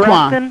 Stevie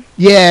Anquan. Breston?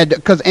 Yeah,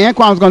 because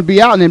Anquan was going to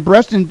be out, and then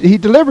Breston, he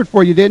delivered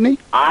for you, didn't he?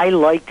 I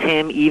liked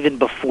him even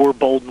before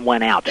Bolden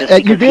went out, just you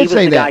because did he was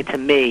say the that. guy to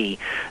me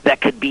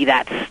that could be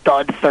that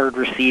stud third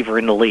receiver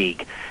in the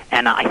league.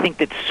 And I think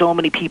that so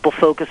many people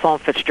focus on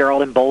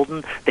Fitzgerald and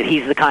Bolden that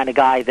he's the kind of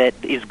guy that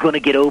is going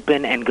to get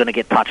open and going to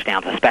get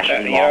touchdowns,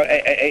 especially long.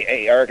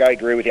 Eric, I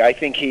agree with you. I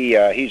think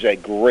he's a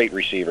great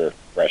receiver,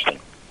 Preston.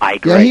 I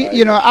agree.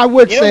 Yeah, I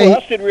would say. You know who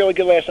else did really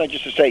good last night,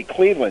 just to say,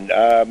 Cleveland.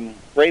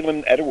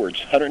 Braylon Edwards,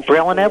 154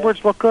 Braylon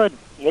Edwards looked good.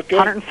 Looked good.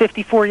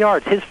 154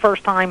 yards. His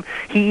first time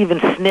he even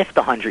sniffed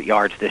 100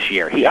 yards this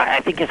year. I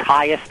think his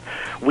highest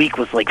week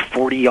was like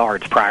 40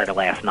 yards prior to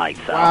last night.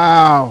 So.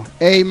 Wow.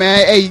 Hey,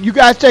 man. Hey, you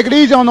guys take it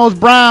easy on those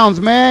Browns,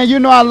 man. You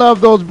know I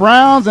love those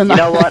Browns. And you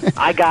know what?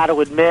 I got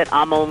to admit,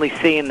 I'm only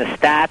seeing the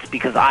stats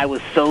because I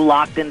was so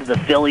locked into the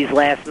Phillies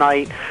last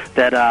night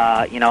that,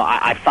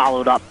 I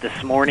followed up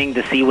this morning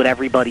to see what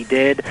everybody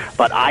did,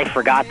 but I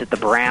forgot that the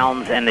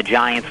Browns and the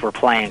Giants were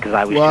playing because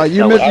I was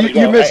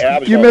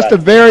you missed a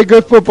very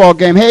good football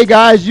game. Hey,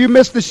 guys, you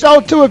missed the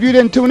show, too, if you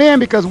didn't tune in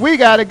because we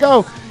got to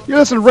go. You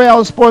listen to Ray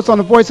Ellis Sports on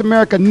the Voice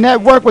America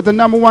Network with the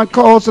 #1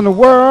 co-host in the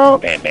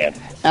world. Man.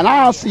 And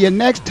I'll see you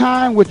next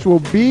time, which will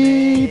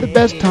be the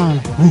best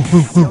time.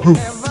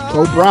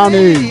 Go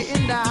Brownies.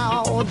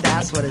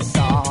 That's what it's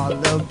all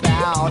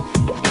about.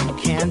 You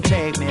can't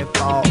take me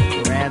for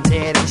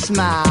granted and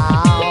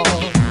smile.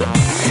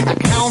 I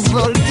count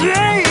the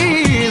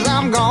days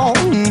I'm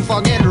gone,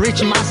 forget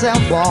reaching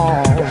myself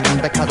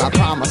on, because I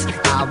promise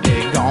I'll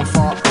be gone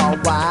for